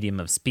common medium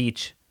of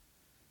speech.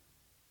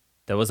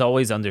 That was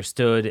always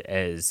understood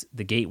as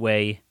the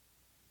gateway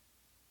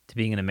to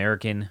being an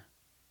American.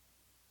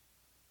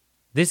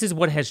 This is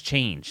what has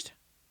changed.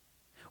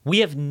 We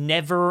have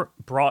never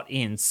brought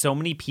in so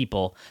many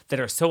people that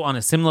are so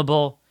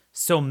unassimilable,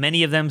 so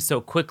many of them so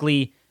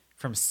quickly,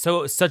 from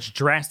such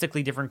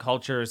drastically different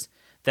cultures,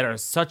 that are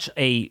such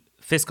a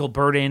fiscal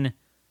burden,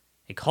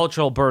 a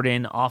cultural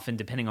burden, often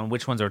depending on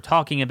which ones we're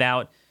talking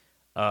about,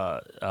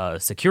 a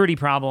security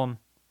problem.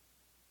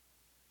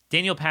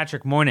 Daniel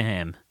Patrick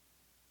Moynihan,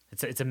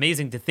 it's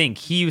amazing to think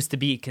he used to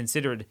be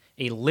considered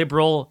a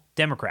liberal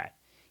Democrat.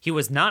 He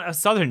was not a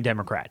Southern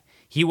Democrat.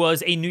 He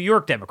was a New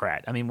York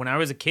Democrat. I mean, when I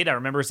was a kid, I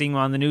remember seeing him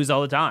on the news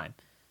all the time.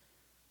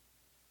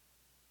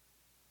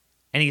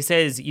 And he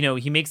says,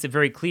 he makes it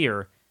very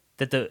clear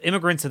that the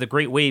immigrants of the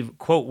Great Wave,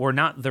 quote, were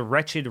not the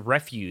wretched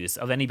refuse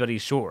of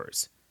anybody's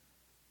shores.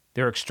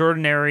 They're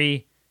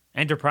extraordinary,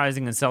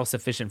 enterprising, and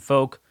self-sufficient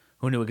folk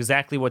who knew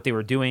exactly what they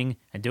were doing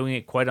and doing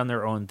it quite on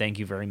their own. Thank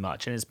you very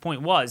much. And his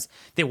point was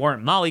they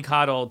weren't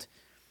mollycoddled.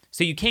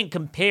 So you can't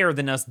compare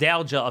the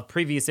nostalgia of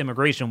previous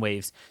immigration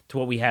waves to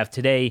what we have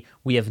today.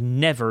 We have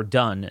never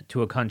done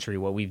to a country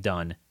what we've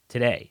done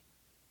today.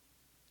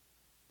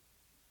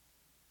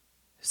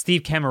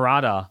 Steve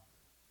Camarada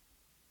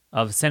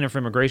of Center for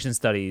Immigration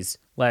Studies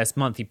last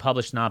month, he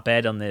published an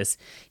op-ed on this.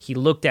 He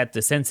looked at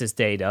the census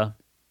data.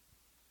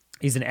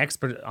 He's an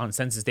expert on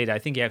census data. I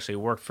think he actually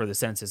worked for the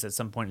census at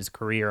some point in his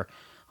career.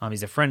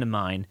 He's a friend of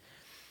mine.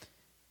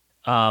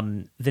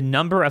 The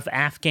number of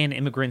Afghan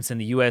immigrants in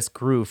the U.S.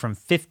 grew from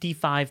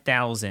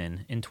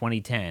 55,000 in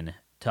 2010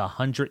 to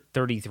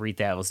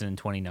 133,000 in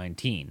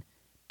 2019.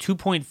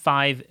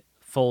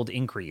 2.5-fold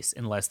increase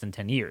in less than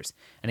 10 years.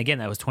 And again,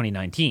 that was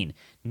 2019.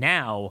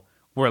 Now,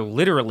 we're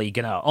literally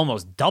going to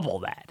almost double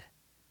that.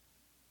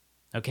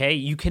 Okay?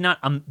 You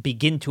cannot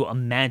begin to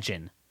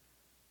imagine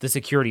the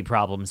security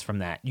problems from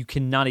that. You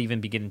cannot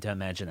even begin to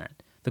imagine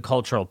that. The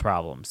cultural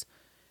problems.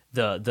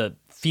 The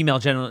female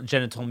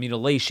genital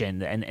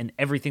mutilation and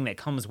everything that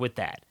comes with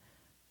that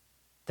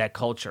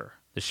culture,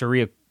 the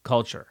Sharia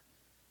culture.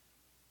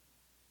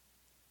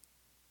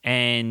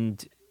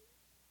 And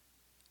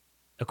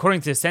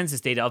according to the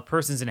census data, of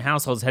persons in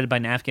households headed by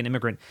an Afghan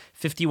immigrant,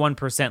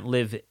 51%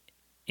 live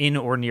in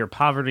or near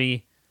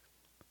poverty.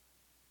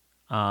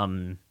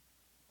 In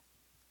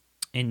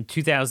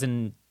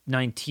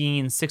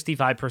 2019,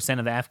 65%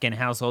 of Afghan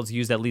households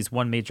used at least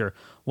one major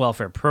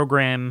welfare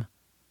program.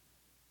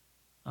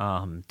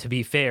 To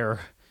be fair,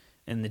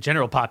 in the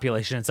general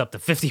population, it's up to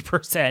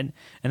 50%,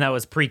 and that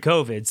was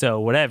pre-COVID, so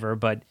whatever,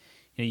 but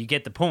you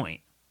get the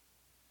point.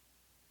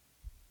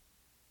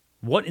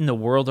 What in the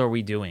world are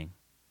we doing?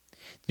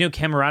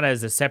 Camarada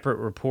has a separate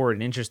report,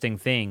 an interesting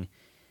thing.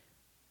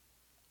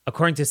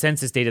 According to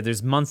census data,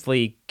 there's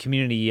monthly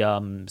community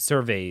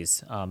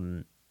surveys,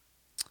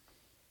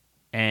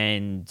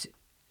 and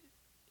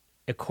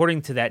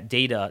according to that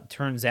data,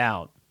 turns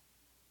out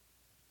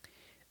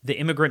the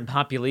immigrant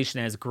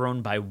population has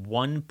grown by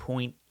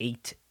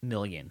 1.8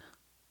 million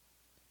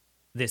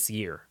this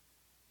year.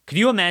 Could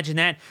you imagine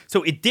that?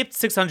 So it dipped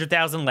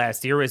 600,000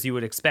 last year, as you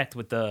would expect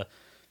with the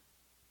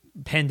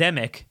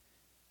pandemic.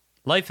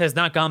 Life has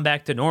not gone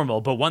back to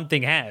normal, but one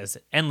thing has: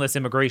 endless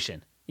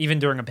immigration, even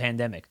during a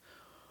pandemic.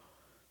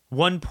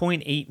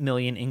 1.8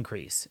 million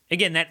increase.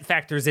 Again, that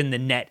factors in the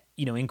net,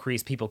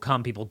 increase. People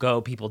come, people go,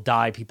 people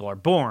die, people are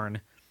born.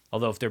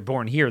 Although if they're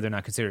born here, they're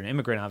not considered an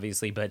immigrant,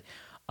 obviously, but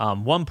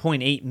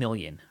 1.8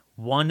 million.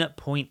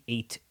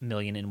 1.8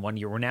 million in 1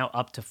 year. We're now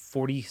up to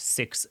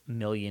 46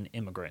 million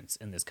immigrants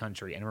in this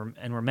country.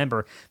 And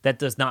remember, that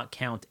does not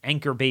count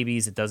anchor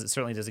babies. It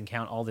certainly doesn't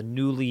count all the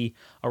newly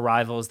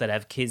arrivals that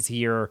have kids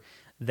here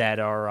that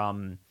are...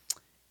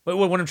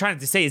 what I'm trying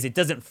to say is it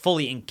doesn't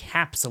fully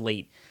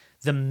encapsulate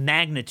the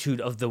magnitude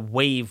of the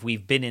wave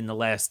we've been in the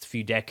last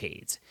few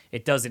decades.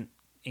 It doesn't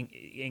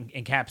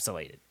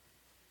encapsulate it.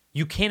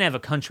 You can't have a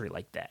country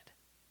like that.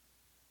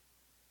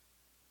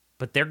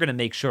 But they're going to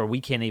make sure we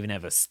can't even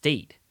have a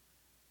state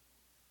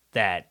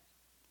that,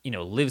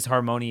 lives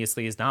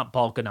harmoniously, is not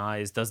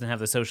balkanized, doesn't have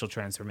the social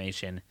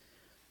transformation.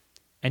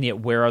 And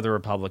yet, where are the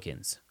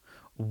Republicans?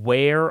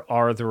 Where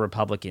are the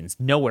Republicans?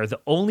 Nowhere.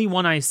 The only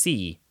one I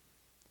see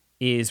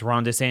is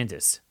Ron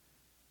DeSantis.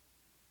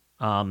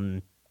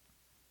 So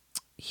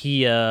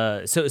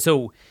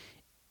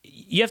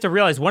you have to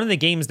realize one of the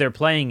games they're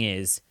playing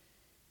is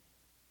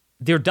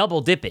they're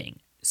double dipping.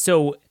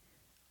 So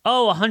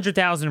oh,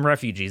 100,000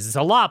 refugees. It's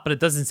a lot, but it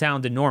doesn't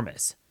sound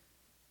enormous.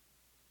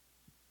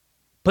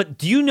 But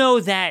do you know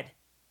that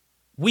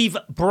we've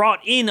brought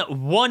in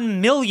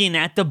 1 million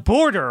at the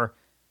border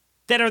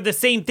that are the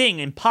same thing,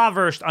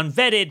 impoverished,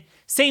 unvetted,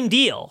 same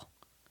deal?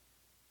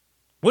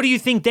 What do you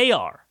think they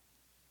are?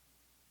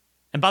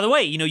 And by the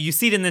way, you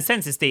see it in the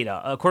census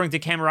data. According to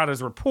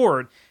Camerata's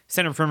report,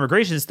 Center for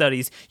Immigration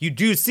Studies, you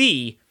do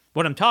see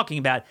what I'm talking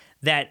about,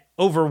 that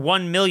over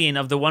 1 million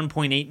of the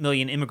 1.8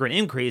 million immigrant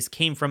increase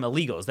came from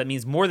illegals. That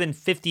means more than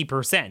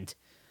 50%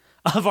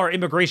 of our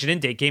immigration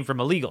intake came from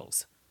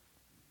illegals.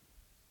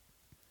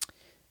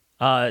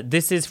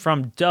 This is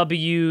from it's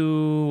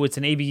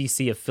an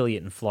ABC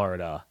affiliate in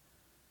Florida.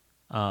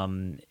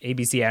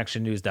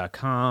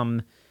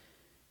 ABCActionNews.com.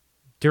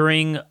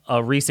 During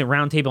a recent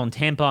roundtable in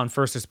Tampa on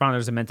first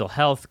responders and mental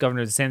health,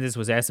 Governor DeSantis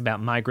was asked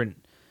about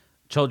migrant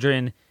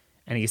children,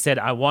 and he said,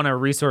 I want our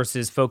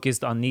resources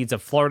focused on needs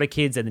of Florida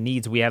kids and the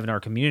needs we have in our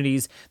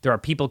communities. There are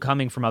people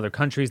coming from other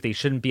countries. They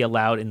shouldn't be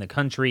allowed in the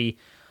country.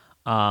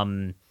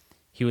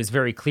 He was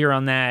very clear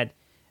on that.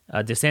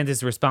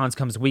 DeSantis' response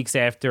comes weeks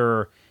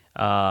after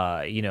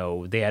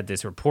they had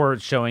this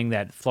report showing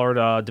that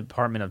Florida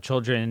Department of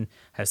Children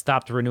has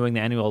stopped renewing the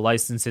annual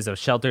licenses of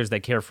shelters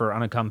that care for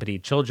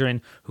unaccompanied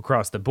children who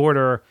cross the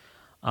border.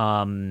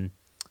 The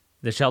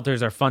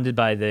shelters are funded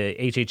by the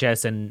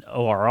HHS and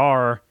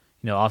ORR,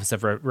 Office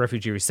of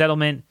Refugee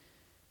Resettlement.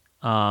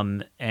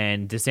 And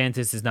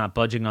DeSantis is not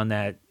budging on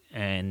that,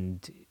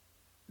 and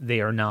they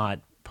are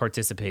not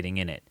participating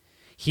in it.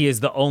 He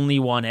is the only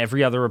one.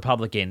 Every other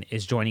Republican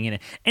is joining in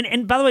it.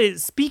 And by the way,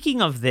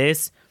 speaking of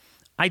this,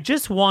 I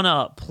just want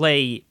to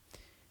play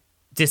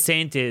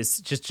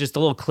DeSantis, just a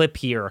little clip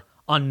here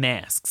on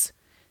masks.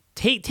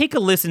 Take a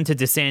listen to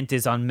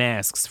DeSantis on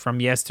masks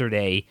from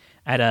yesterday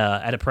at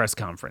a press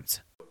conference.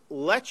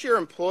 Let your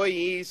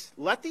employees,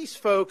 let these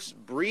folks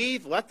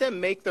breathe, let them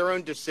make their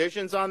own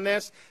decisions on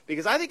this,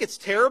 because I think it's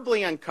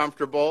terribly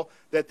uncomfortable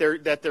that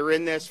they're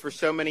in this for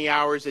so many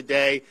hours a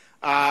day,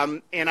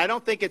 and I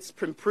don't think it's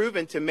been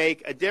proven to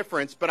make a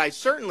difference, but I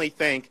certainly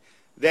think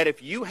that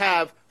if you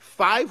have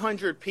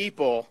 500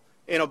 people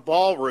in a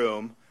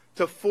ballroom,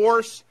 to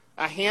force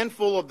a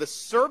handful of the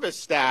service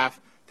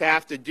staff to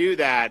have to do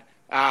that,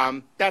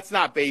 that's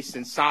not based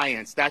in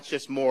science. That's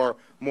just more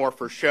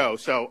for show.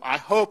 So I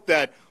hope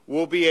that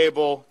we'll be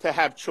able to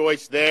have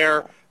choice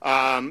there,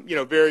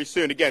 very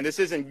soon. Again, this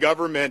isn't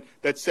government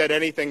that said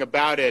anything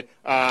about it.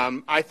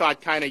 I thought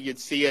kind of you'd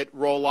see it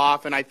roll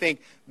off, and I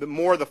think the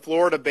more the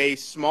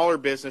Florida-based smaller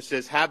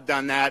businesses have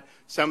done that.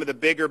 Some of the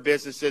bigger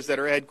businesses that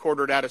are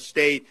headquartered out of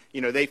state,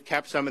 they've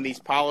kept some of these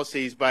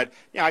policies. But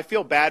I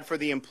feel bad for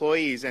the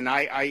employees, and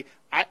I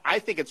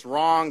think it's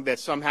wrong that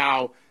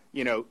somehow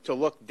to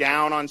look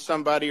down on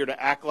somebody or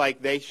to act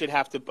like they should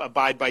have to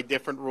abide by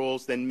different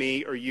rules than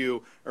me or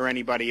you or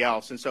anybody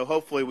else. And so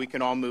hopefully we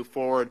can all move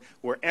forward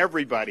where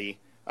everybody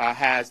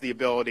has the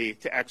ability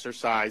to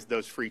exercise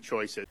those free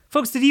choices.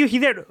 Folks, did you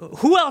hear that?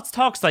 Who else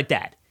talks like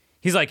that?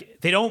 He's like,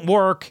 they don't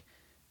work.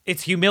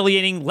 It's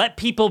humiliating. Let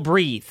people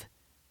breathe.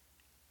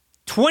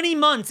 20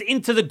 months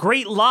into the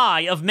great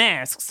lie of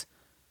masks,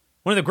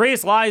 one of the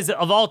greatest lies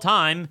of all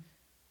time,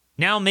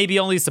 now maybe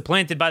only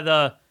supplanted by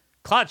the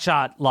clot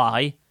shot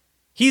lie,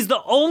 he's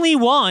the only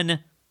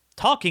one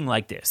talking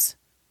like this.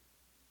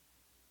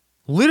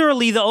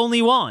 Literally the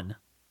only one.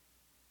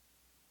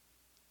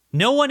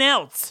 No one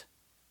else.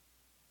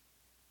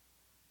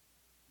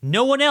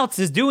 No one else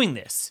is doing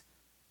this.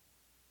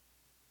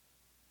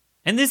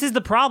 And this is the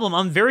problem.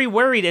 I'm very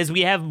worried as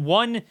we have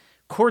one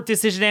court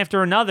decision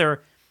after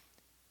another.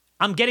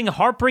 I'm getting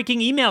heartbreaking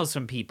emails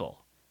from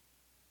people.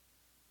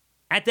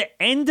 At the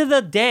end of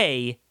the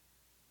day,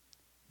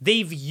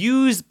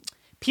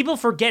 people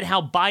forget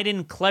how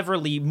Biden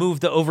cleverly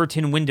moved the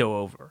Overton window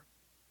over.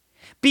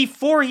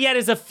 Before he had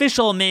his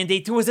official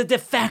mandate, there was a de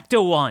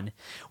facto one.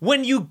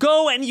 When you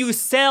go and you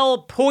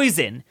sell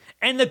poison,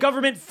 and the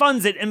government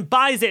funds it and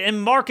buys it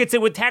and markets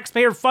it with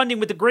taxpayer funding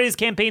with the greatest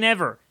campaign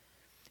ever,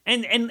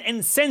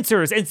 and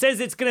censors and says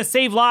it's going to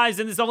save lives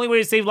and it's the only way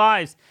to save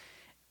lives,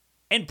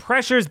 and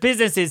pressures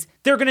businesses,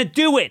 they're going to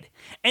do it.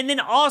 And then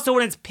also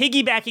when it's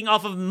piggybacking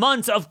off of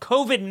months of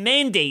COVID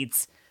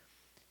mandates,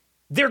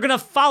 they're going to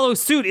follow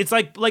suit. It's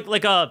like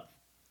a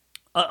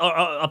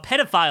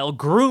pedophile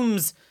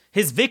grooms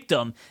his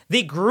victim.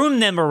 They groom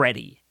them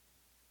already.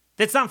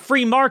 That's not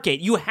free market.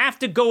 You have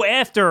to go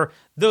after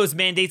those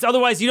mandates.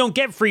 Otherwise, you don't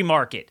get free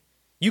market.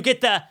 You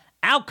get the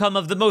outcome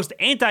of the most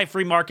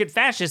anti-free market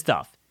fascist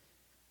stuff.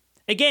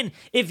 Again,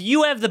 if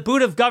you have the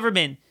boot of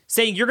government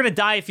saying you're going to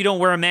die if you don't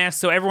wear a mask,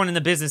 so everyone in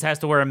the business has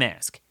to wear a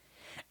mask,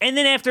 and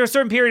then after a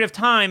certain period of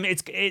time,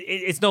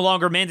 it's no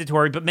longer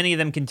mandatory, but many of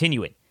them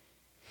continue it.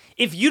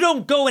 If you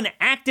don't go and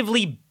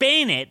actively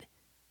ban it,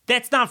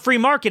 that's not free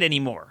market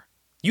anymore.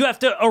 You have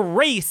to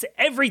erase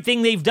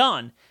everything they've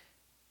done.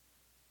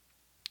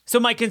 So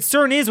my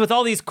concern is with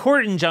all these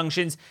court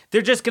injunctions,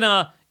 they're just going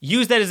to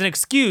use that as an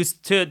excuse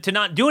to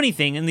not do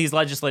anything in these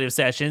legislative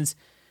sessions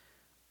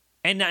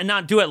and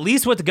not do at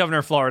least what the governor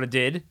of Florida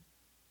did.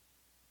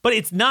 But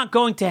it's not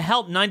going to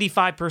help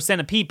 95%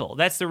 of people.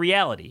 That's the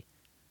reality.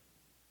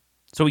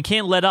 So we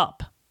can't let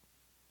up.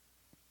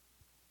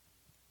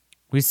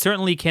 We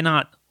certainly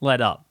cannot let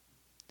up.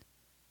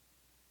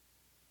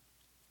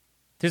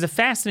 There's a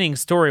fascinating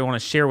story I want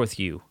to share with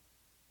you.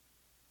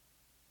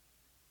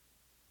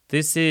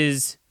 This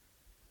is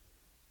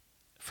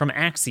from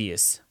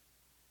Axios.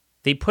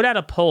 They put out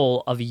a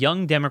poll of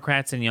young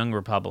Democrats and young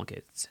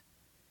Republicans.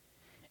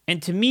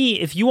 And to me,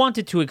 if you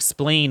wanted to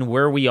explain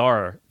where we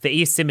are,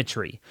 the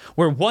asymmetry,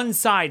 where one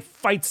side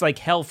fights like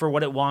hell for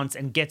what it wants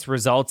and gets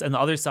results, and the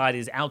other side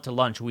is out to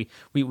lunch. We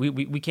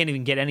can't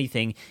even get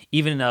anything,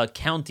 even in a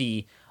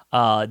county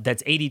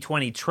that's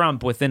 80-20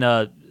 Trump within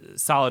a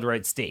solid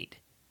red state.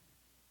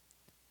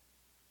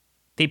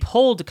 They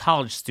polled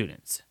college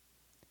students,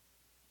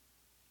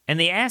 and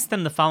they asked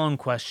them the following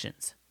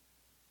questions.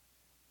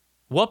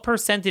 What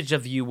percentage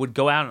of you would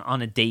go out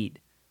on a date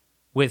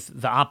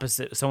with the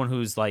opposite, someone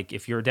who's like,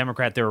 if you're a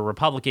Democrat, they're a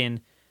Republican?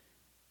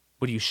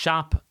 Would you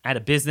shop at a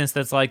business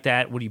that's like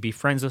that? Would you be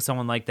friends with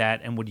someone like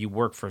that? And would you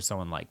work for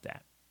someone like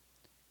that?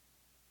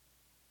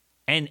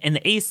 And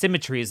the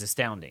asymmetry is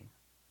astounding.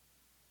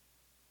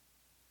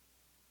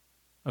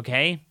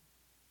 Okay?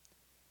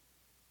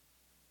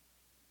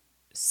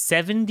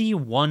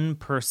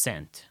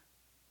 71%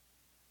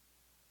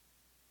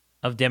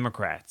 of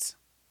Democrats,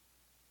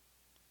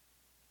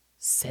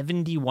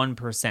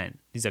 71%,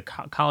 these are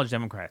college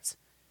Democrats,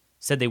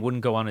 said they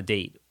wouldn't go on a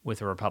date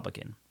with a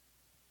Republican.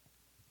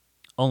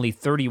 Only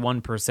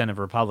 31% of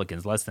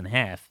Republicans, less than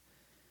half,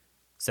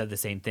 said the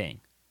same thing.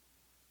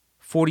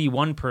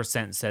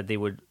 41% said they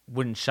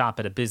wouldn't shop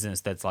at a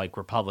business that's like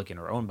Republican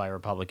or owned by a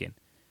Republican.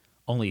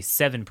 Only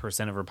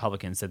 7% of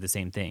Republicans said the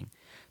same thing.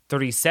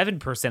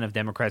 37% of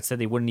Democrats said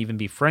they wouldn't even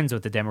be friends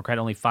with the Democrat.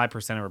 Only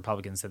 5% of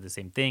Republicans said the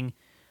same thing.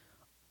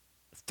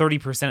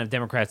 30% of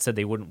Democrats said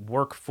they wouldn't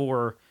work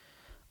for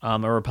a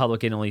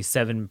Republican. Only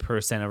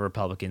 7% of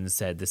Republicans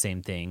said the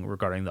same thing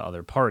regarding the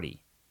other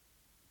party.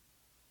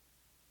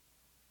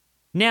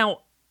 Now,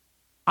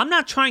 I'm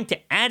not trying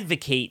to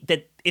advocate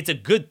that it's a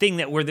good thing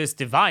that we're this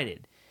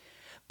divided,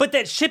 but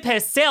that ship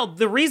has sailed.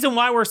 The reason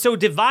why we're so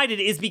divided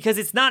is because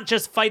it's not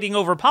just fighting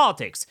over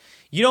politics.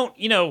 You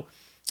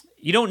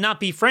don't not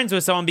be friends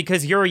with someone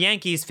because you're a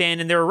Yankees fan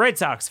and they're a Red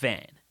Sox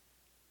fan.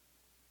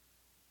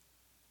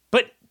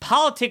 But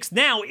politics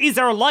now is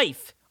our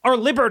life, our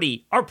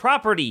liberty, our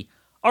property,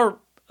 our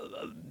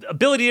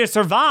ability to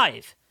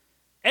survive,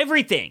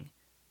 everything.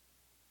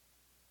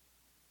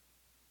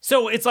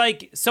 So it's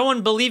like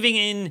someone believing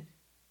in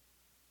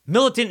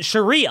militant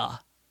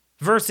Sharia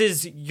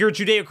versus your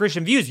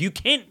Judeo-Christian views. You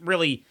can't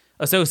really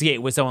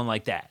associate with someone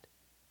like that.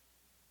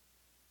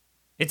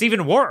 It's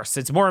even worse.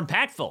 It's more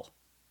impactful.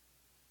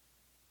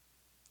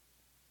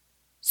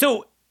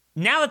 So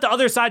now that the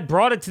other side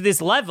brought it to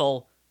this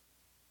level,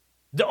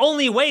 the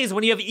only way is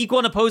when you have equal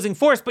and opposing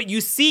force. But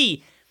you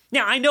see,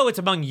 now I know it's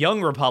among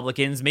young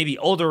Republicans, maybe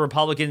older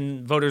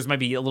Republican voters might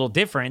be a little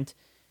different,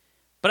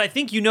 but I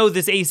think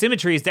this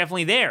asymmetry is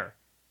definitely there.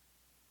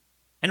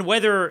 And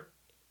whether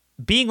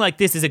being like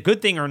this is a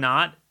good thing or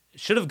not,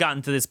 should have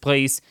gotten to this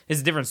place,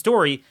 is a different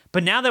story.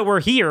 But now that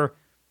we're here,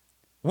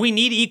 we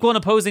need equal and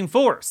opposing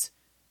force.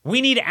 We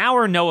need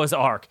our Noah's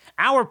Ark,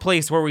 our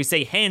place where we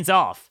say hands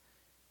off.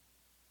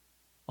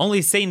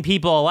 Only sane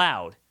people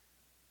allowed.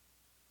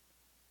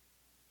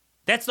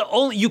 That's the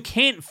only, you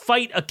can't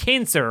fight a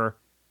cancer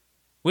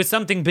with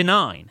something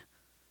benign.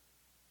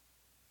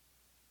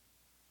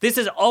 This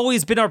has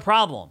always been our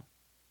problem.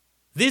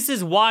 This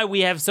is why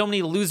we have so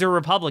many loser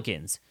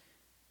Republicans.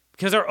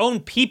 Because our own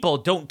people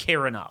don't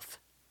care enough.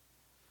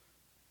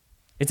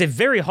 It's a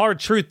very hard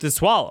truth to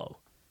swallow.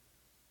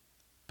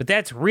 But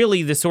that's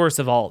really the source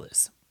of all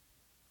this.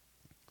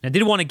 I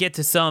did want to get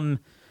to some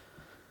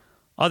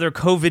other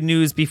COVID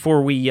news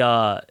before we,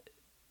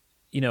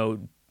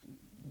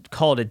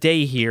 call it a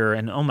day here.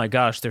 And oh my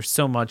gosh, there's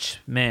so much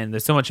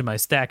in my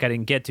stack I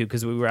didn't get to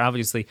because we were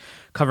obviously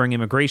covering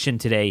immigration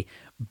today.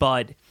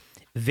 But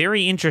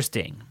very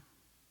interesting,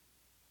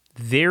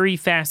 very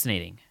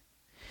fascinating.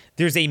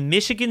 There's a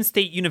Michigan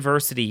State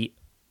University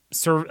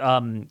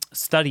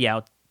study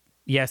out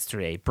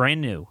yesterday,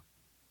 brand new.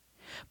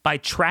 By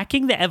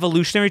tracking the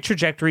evolutionary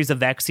trajectories of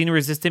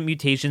vaccine-resistant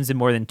mutations in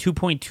more than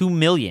 2.2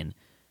 million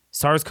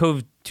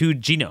SARS-CoV-2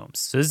 genomes,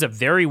 so this is a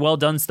very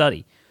well-done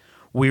study,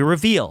 we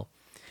reveal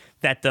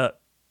that the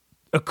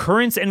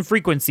occurrence and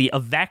frequency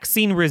of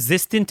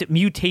vaccine-resistant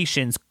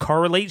mutations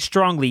correlate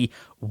strongly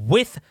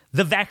with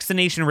the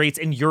vaccination rates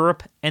in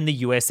Europe and the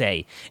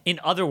USA. In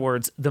other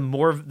words,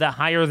 the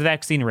higher the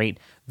vaccine rate,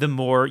 the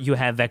more you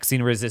have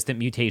vaccine-resistant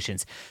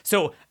mutations.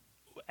 So,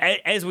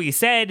 as we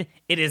said,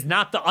 it is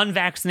not the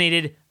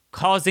unvaccinated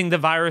causing the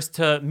virus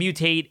to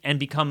mutate and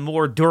become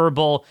more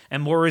durable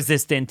and more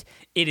resistant.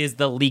 It is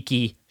the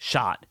leaky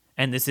shot.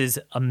 And this is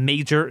a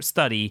major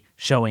study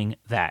showing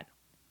that.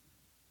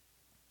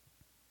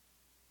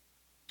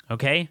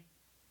 Okay?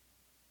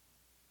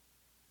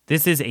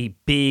 This is a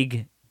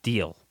big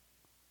deal.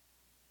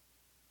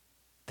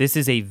 This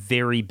is a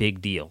very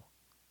big deal.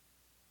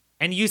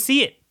 And you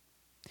see it.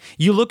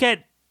 You look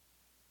at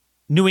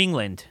New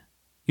England.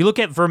 You look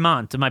at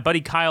Vermont, and my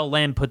buddy Kyle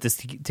Lamb put this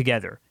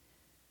together.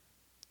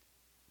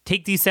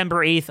 Take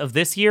December 8th of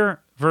this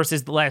year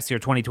versus last year,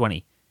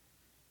 2020.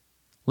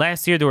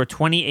 Last year, there were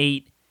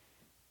 28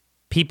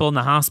 people in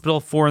the hospital,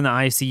 4 in the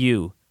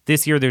ICU.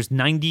 This year, there's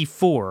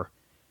 94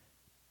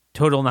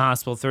 total in the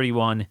hospital,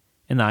 31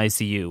 in the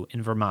ICU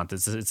in Vermont.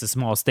 It's a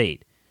small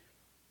state.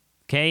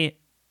 Okay?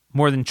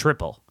 More than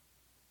triple.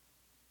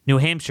 New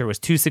Hampshire was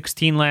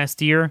 216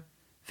 last year,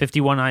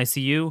 51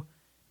 ICU.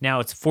 Now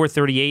it's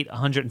 438,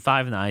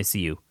 105 in the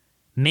ICU.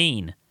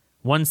 Maine,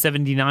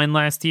 179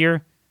 last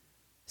year,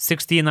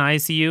 60 in the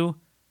ICU.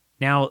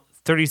 Now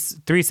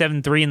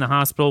 373 in the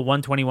hospital,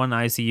 121 in the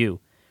ICU.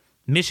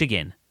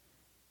 Michigan,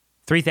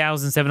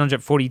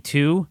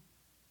 3,742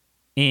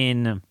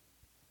 in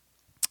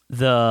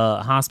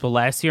the hospital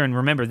last year. And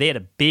remember, they had a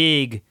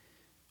big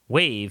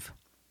wave.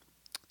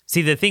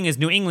 See, the thing is,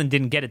 New England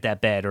didn't get it that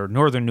bad, or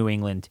northern New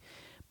England,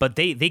 but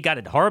they got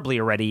it horribly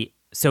already.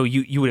 So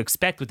you would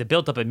expect with the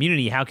built-up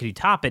immunity, how could you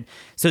top it?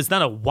 So it's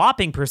not a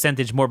whopping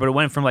percentage more, but it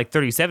went from like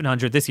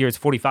 3,700. This year it's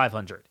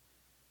 4,500.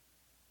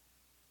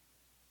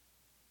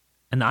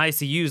 And the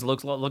ICUs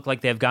look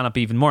like they've gone up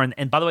even more.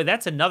 And by the way,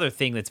 that's another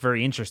thing that's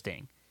very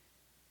interesting.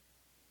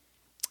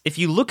 If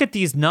you look at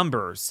these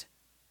numbers,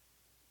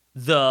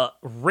 the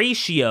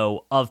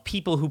ratio of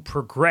people who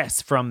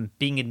progress from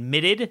being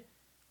admitted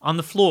on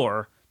the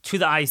floor to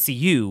the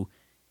ICU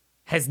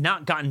has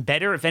not gotten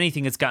better. If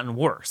anything, it's gotten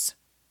worse.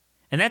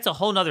 And that's a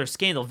whole nother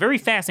scandal. Very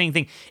fascinating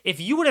thing. If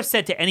you would have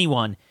said to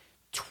anyone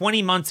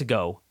 20 months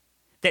ago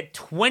that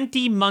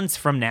 20 months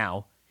from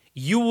now,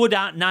 you would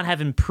not have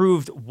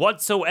improved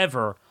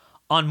whatsoever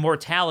on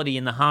mortality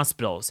in the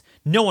hospitals,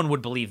 no one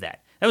would believe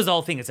that. That was the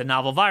whole thing. It's a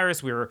novel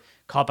virus. We were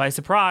caught by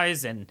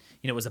surprise, and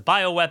it was a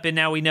bioweapon,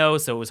 now we know,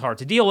 so it was hard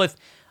to deal with.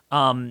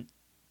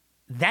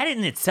 That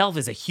in itself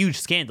is a huge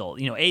scandal.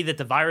 That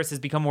the virus has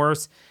become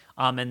worse,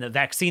 and the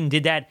vaccine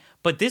did that.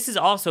 But this is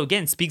also,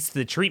 again, speaks to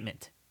the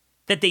treatment.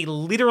 That they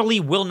literally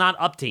will not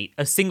update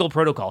a single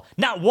protocol.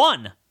 Not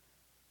one.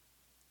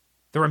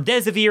 The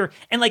remdesivir,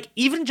 and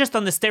even just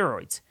on the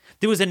steroids.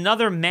 There was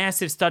another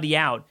massive study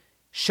out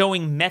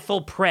showing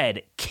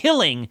methylpred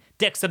killing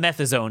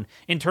dexamethasone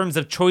in terms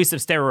of choice of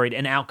steroid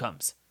and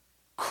outcomes.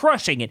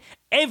 Crushing it.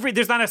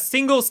 There's not a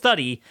single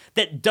study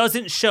that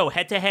doesn't show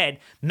head-to-head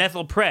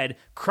methylpred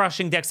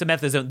crushing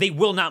dexamethasone. They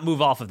will not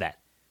move off of that.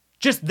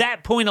 Just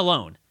that point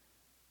alone.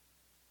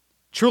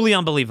 Truly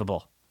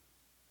unbelievable.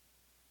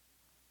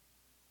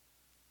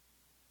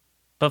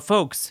 But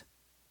folks,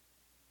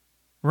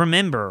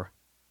 remember,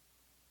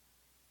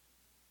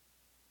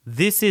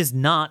 this is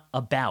not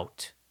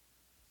about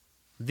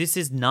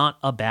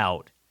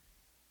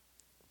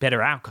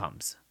better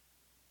outcomes.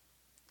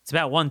 It's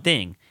about one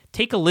thing.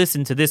 Take a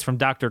listen to this from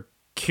Dr.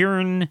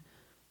 Kieran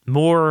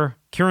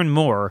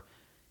Moore.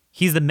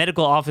 He's the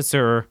medical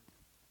officer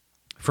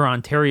for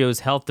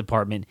Ontario's health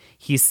department.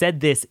 He said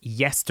this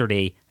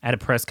yesterday at a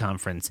press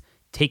conference.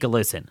 Take a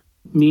listen.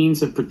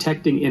 Means of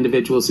protecting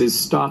individuals is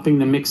stopping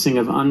the mixing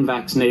of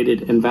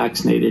unvaccinated and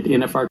vaccinated.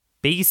 And if our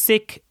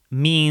basic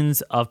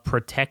means of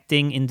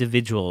protecting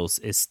individuals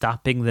is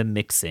stopping the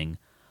mixing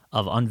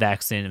of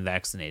unvaccinated and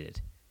vaccinated.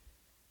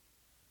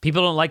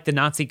 People don't like the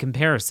Nazi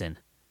comparison.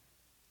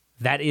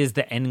 That is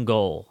the end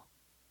goal.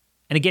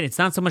 And again, it's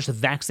not so much the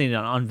vaccinated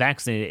and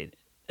unvaccinated.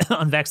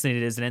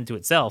 Unvaccinated is an end to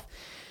itself.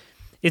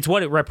 It's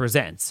what it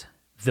represents.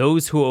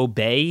 Those who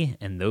obey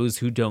and those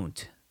who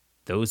don't.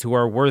 Those who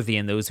are worthy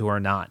and those who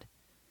are not.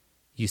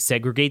 You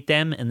segregate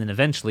them, and then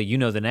eventually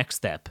the next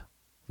step,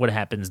 what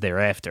happens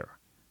thereafter.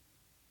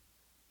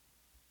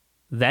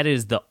 That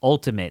is the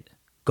ultimate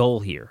goal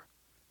here.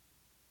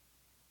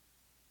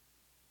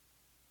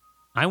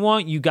 I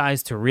want you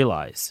guys to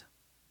realize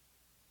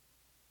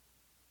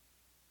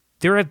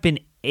there have been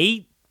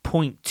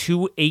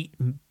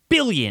 8.28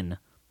 billion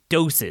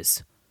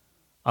doses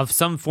of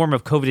some form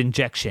of COVID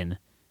injection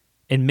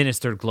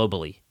administered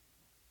globally.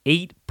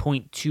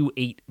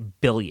 8.28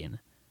 billion.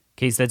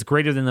 Okay, so that's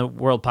greater than the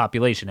world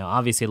population. Now,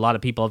 obviously, a lot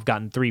of people have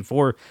gotten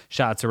 3-4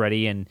 shots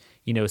already, and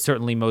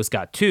certainly most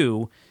got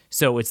 2.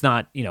 So it's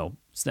not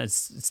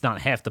it's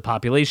not half the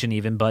population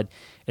even, but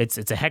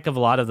it's a heck of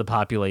a lot of the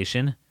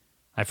population.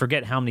 I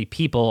forget how many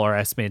people are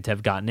estimated to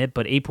have gotten it,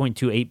 but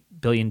 8.28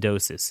 billion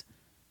doses.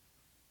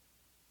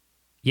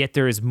 Yet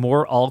there is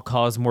more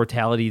all-cause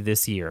mortality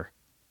this year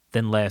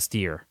than last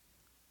year,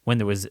 when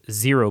there was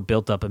zero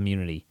built-up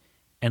immunity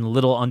and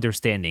little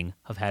understanding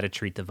of how to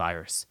treat the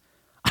virus.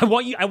 I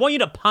want you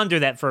to ponder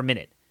that for a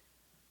minute.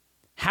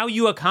 How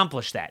you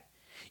accomplish that.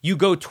 You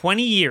go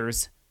 20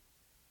 years,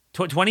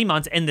 20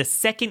 months, and the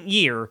second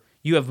year,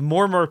 you have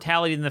more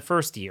mortality than the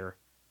first year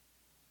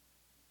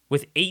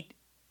with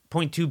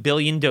 8.2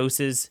 billion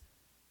doses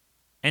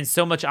and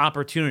so much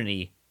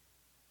opportunity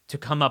to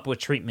come up with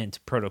treatment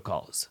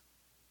protocols.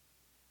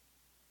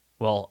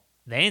 Well,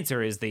 the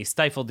answer is they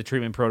stifled the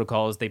treatment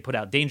protocols, they put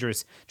out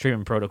dangerous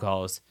treatment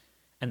protocols,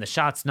 and the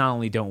shots not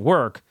only don't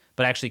work,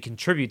 but actually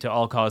contribute to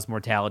all-cause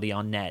mortality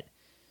on net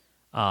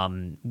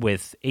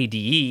with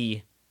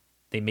ADE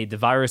They made the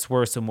virus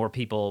worse, so more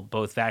people,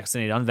 both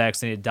vaccinated and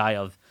unvaccinated, die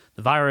of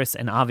the virus,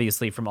 and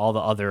obviously from all the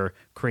other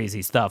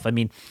crazy stuff. I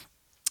mean,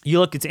 you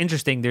look, it's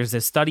interesting. There's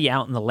a study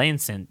out in the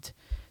Lancet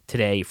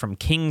today from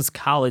King's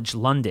College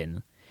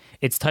London.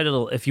 It's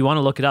titled, if you want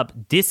to look it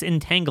up,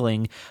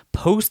 Disentangling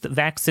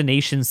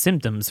Post-Vaccination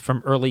Symptoms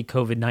from Early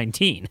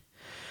COVID-19.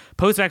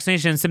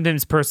 Post-vaccination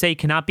symptoms per se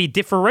cannot be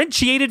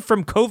differentiated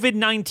from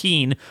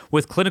COVID-19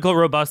 with clinical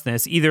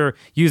robustness, either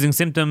using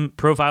symptom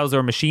profiles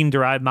or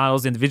machine-derived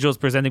models. Individuals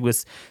presenting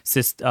with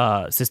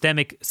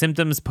systemic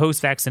symptoms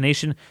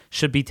post-vaccination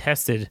should be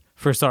tested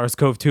for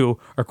SARS-CoV-2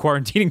 or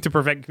quarantining to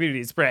prevent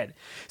community spread.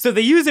 So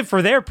they use it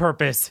for their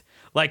purpose.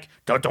 Like,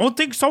 don't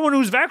think someone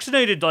who's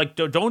vaccinated, like,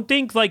 don't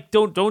think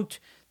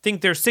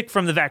they're sick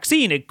from the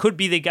vaccine. It could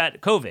be they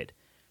got COVID.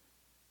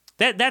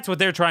 That's what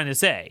they're trying to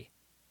say.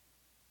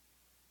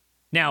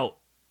 Now,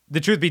 the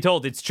truth be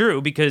told, it's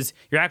true because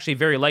you're actually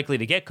very likely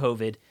to get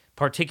COVID,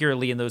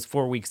 particularly in those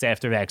 4 weeks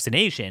after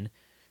vaccination.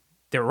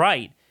 They're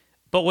right.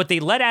 But what they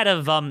let out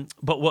of,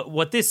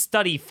 what this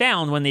study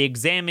found when they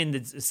examined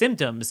the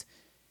symptoms,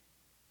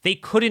 they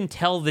couldn't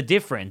tell the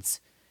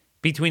difference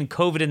between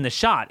COVID and the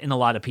shot in a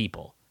lot of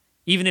people,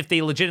 even if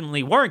they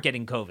legitimately weren't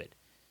getting COVID.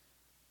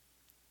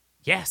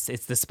 Yes,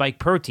 it's the spike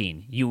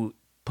protein. You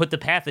put the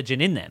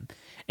pathogen in them,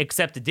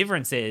 except the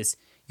difference is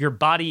your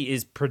body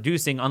is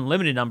producing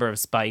unlimited number of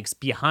spikes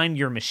behind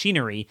your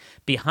machinery,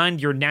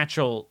 behind your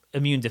natural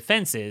immune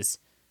defenses.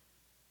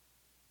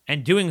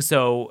 And doing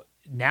so,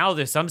 now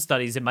there's some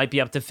studies, it might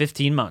be up to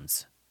 15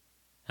 months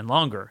and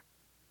longer.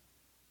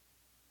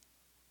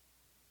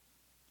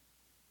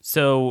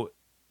 So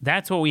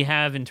that's what we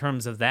have in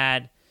terms of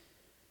that.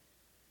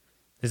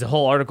 There's a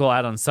whole article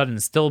out on sudden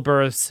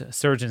stillbirths,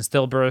 surge in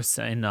stillbirths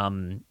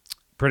in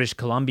British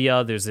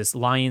Columbia. There's this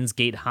Lions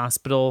Gate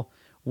Hospital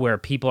where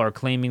people are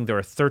claiming there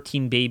are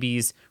 13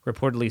 babies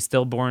reportedly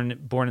stillborn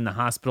born in the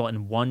hospital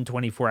in one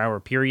 24-hour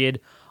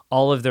period.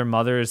 All of their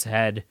mothers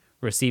had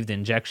received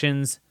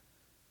injections.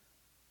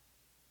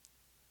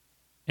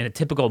 In a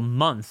typical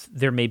month,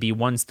 there may be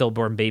one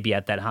stillborn baby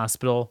at that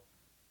hospital.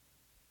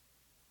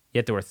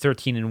 Yet there were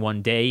 13 in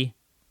one day.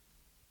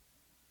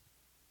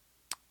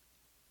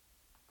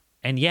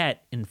 And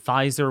yet, in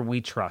Pfizer,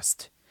 we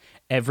trust.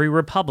 Every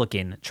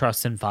Republican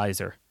trusts in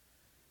Pfizer.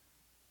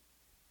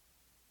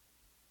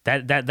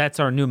 That's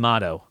our new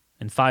motto.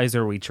 In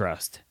Pfizer, we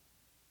trust.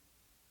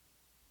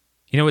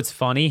 You know what's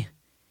funny?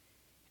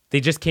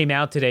 They just came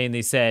out today and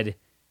they said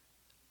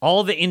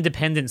all the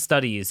independent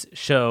studies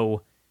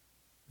show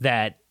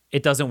that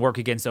it doesn't work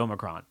against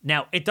Omicron.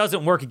 Now, it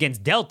doesn't work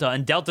against Delta,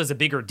 and Delta's a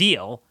bigger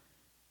deal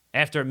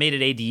after it made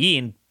it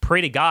ADE, and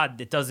pray to God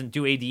it doesn't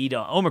do ADE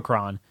to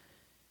Omicron.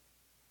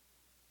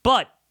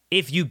 But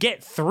if you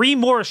get 3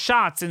 more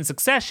shots in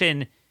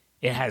succession,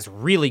 it has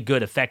really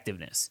good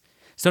effectiveness.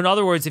 So in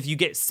other words, if you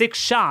get 6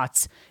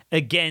 shots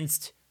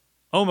against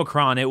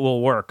Omicron, it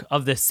will work,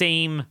 of the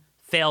same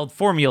failed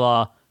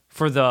formula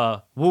for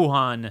the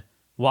Wuhan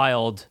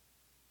wild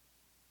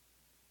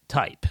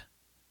type.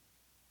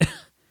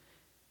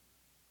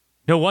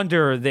 No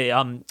wonder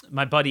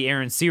my buddy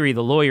Aaron Siri,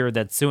 the lawyer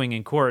that's suing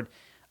in court,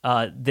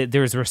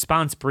 there's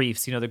response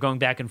briefs. They're going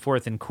back and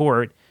forth in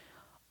court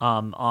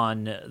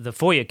on the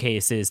FOIA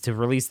cases to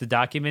release the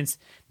documents.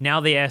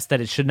 Now they ask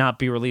that it should not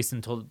be released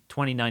until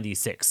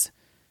 2096.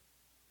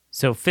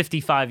 So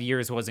 55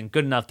 years wasn't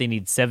good enough. They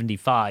need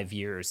 75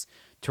 years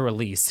to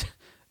release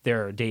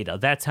their data.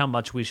 That's how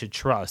much we should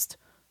trust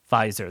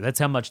Pfizer. That's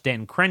how much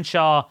Dan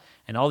Crenshaw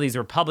and all these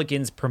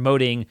Republicans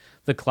promoting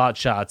the clot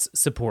shots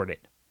support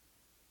it.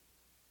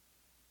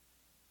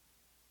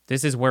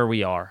 This is where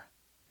we are.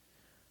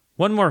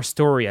 One more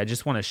story I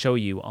just want to show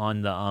you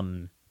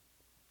on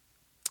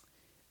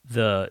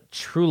the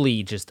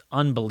truly just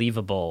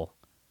unbelievable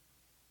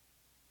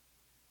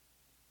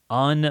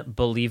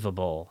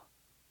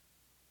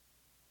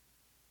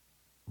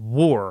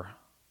war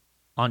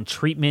on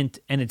treatment,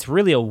 and it's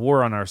really a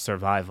war on our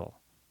survival.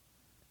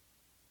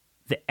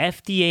 The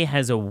FDA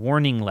has a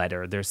warning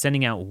letter. They're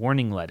sending out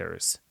warning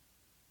letters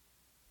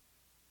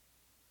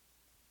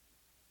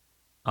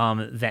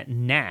that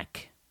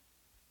NAC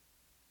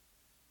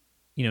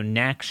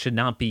should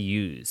not be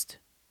used.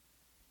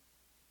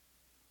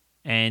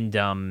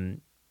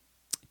 And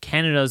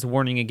Canada's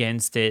warning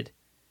against it.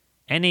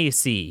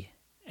 NAC,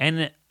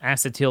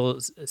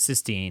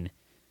 N-acetylcysteine.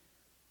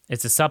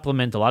 It's a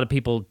supplement. A lot of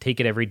people take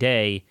it every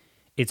day.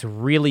 It's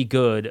really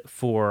good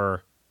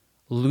for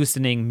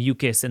loosening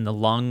mucus in the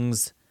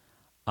lungs,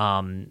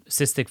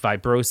 cystic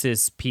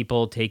fibrosis.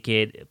 People take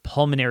it,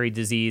 pulmonary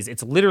disease.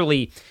 It's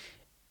literally,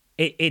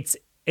 it's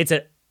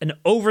an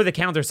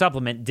over-the-counter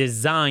supplement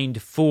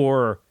designed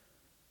for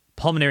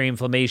pulmonary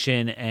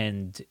inflammation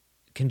and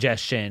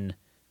congestion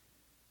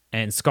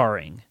and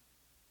scarring.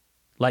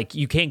 Like,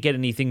 you can't get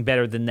anything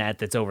better than that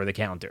that's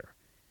over-the-counter.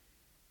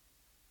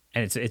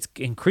 And it's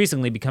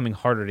increasingly becoming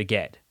harder to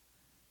get.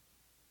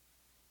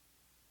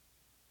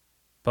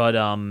 But,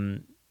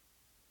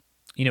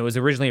 it was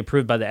originally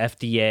approved by the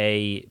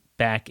FDA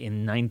back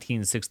in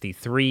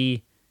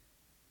 1963.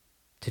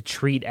 to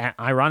treat,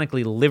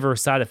 ironically, liver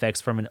side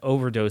effects from an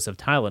overdose of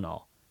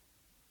Tylenol.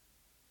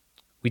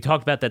 We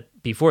talked about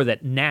that before,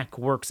 that NAC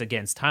works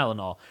against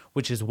Tylenol,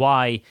 which is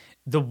why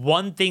the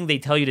one thing they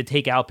tell you to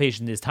take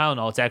outpatient is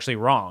Tylenol. It's actually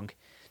wrong.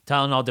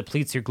 Tylenol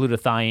depletes your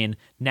glutathione.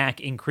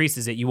 NAC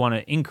increases it. You want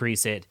to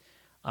increase it.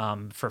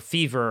 For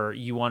fever,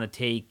 you want to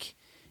take,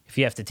 if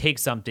you have to take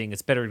something,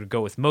 it's better to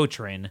go with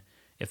Motrin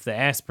if the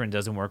aspirin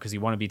doesn't work, because you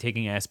want to be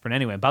taking aspirin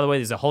anyway. And by the way,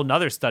 there's a whole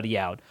nother study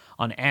out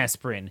on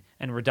aspirin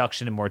and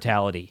reduction in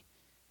mortality.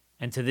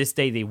 And to this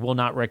day, they will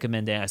not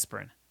recommend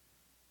aspirin.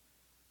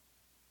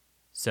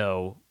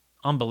 So,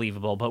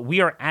 unbelievable. But we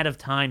are out of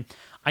time.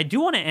 I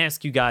do want to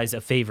ask you guys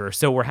a favor.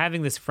 So we're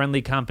having this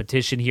friendly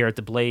competition here at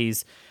the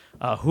Blaze.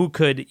 Who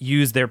could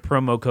use their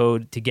promo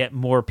code to get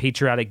more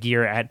patriotic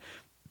gear at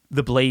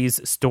the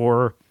Blaze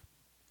store?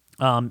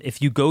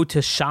 If you go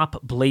to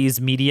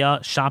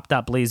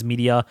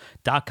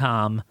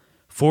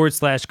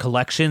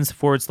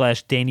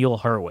shop.blazemedia.com/collections/Daniel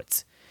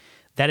Horowitz.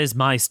 That is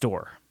my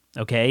store,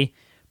 okay?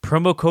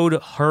 Promo code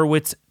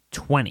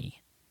Horowitz20.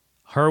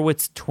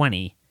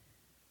 Horowitz20.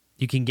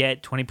 You can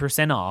get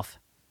 20% off.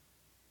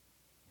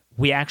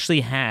 We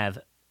actually have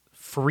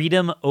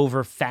Freedom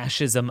Over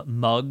Fascism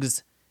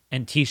mugs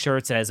and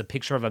t-shirts that has a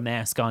picture of a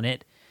mask on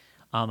it.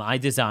 I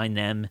designed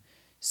them.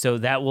 So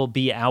that will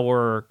be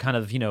our kind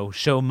of,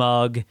 show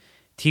mug,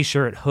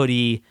 t-shirt,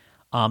 hoodie.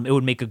 It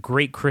would make a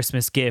great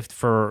Christmas gift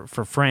for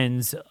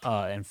friends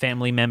and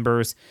family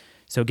members.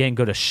 So again,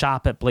 go to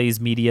shop at Blaze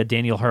Media,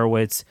 Daniel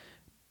Horowitz,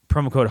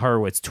 promo code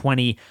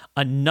Horowitz20.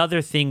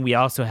 Another thing we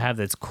also have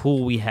that's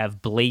cool, we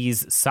have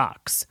Blaze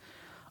socks.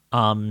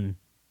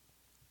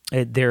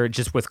 They're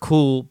just with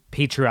cool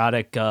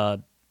patriotic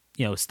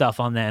stuff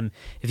on them.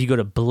 If you go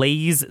to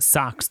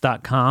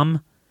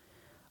blazesocks.com,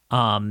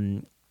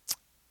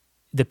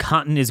 the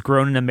cotton is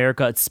grown in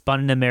America, it's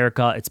spun in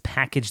America, it's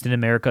packaged in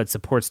America, it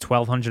supports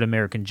 1,200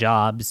 American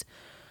jobs.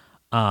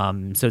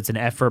 So it's an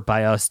effort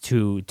by us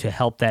to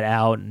help that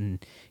out,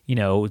 and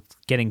it's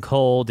getting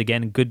cold.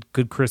 Again,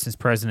 good Christmas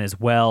present as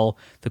well.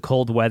 The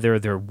cold weather,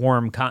 they're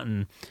warm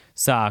cotton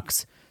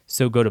socks.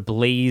 So go to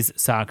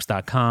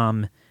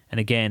blazesocks.com, and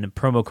again,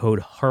 promo code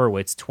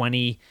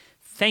Horowitz20.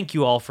 Thank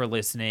you all for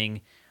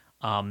listening.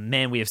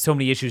 Man, we have so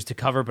many issues to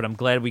cover, but I'm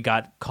glad we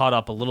got caught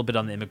up a little bit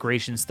on the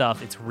immigration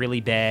stuff. It's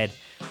really bad.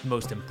 The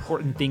most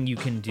important thing you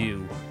can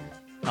do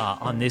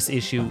on this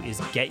issue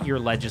is get your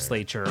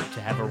legislature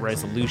to have a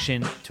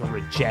resolution to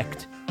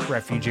reject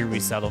refugee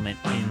resettlement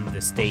in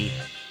the state.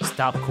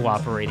 Stop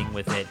cooperating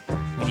with it.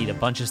 We need a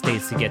bunch of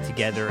states to get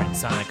together and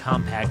sign a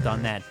compact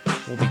on that.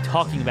 We'll be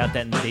talking about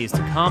that in the days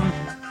to come.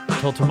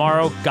 Until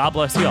tomorrow, God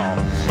bless you all,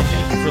 and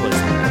thank you for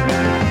listening.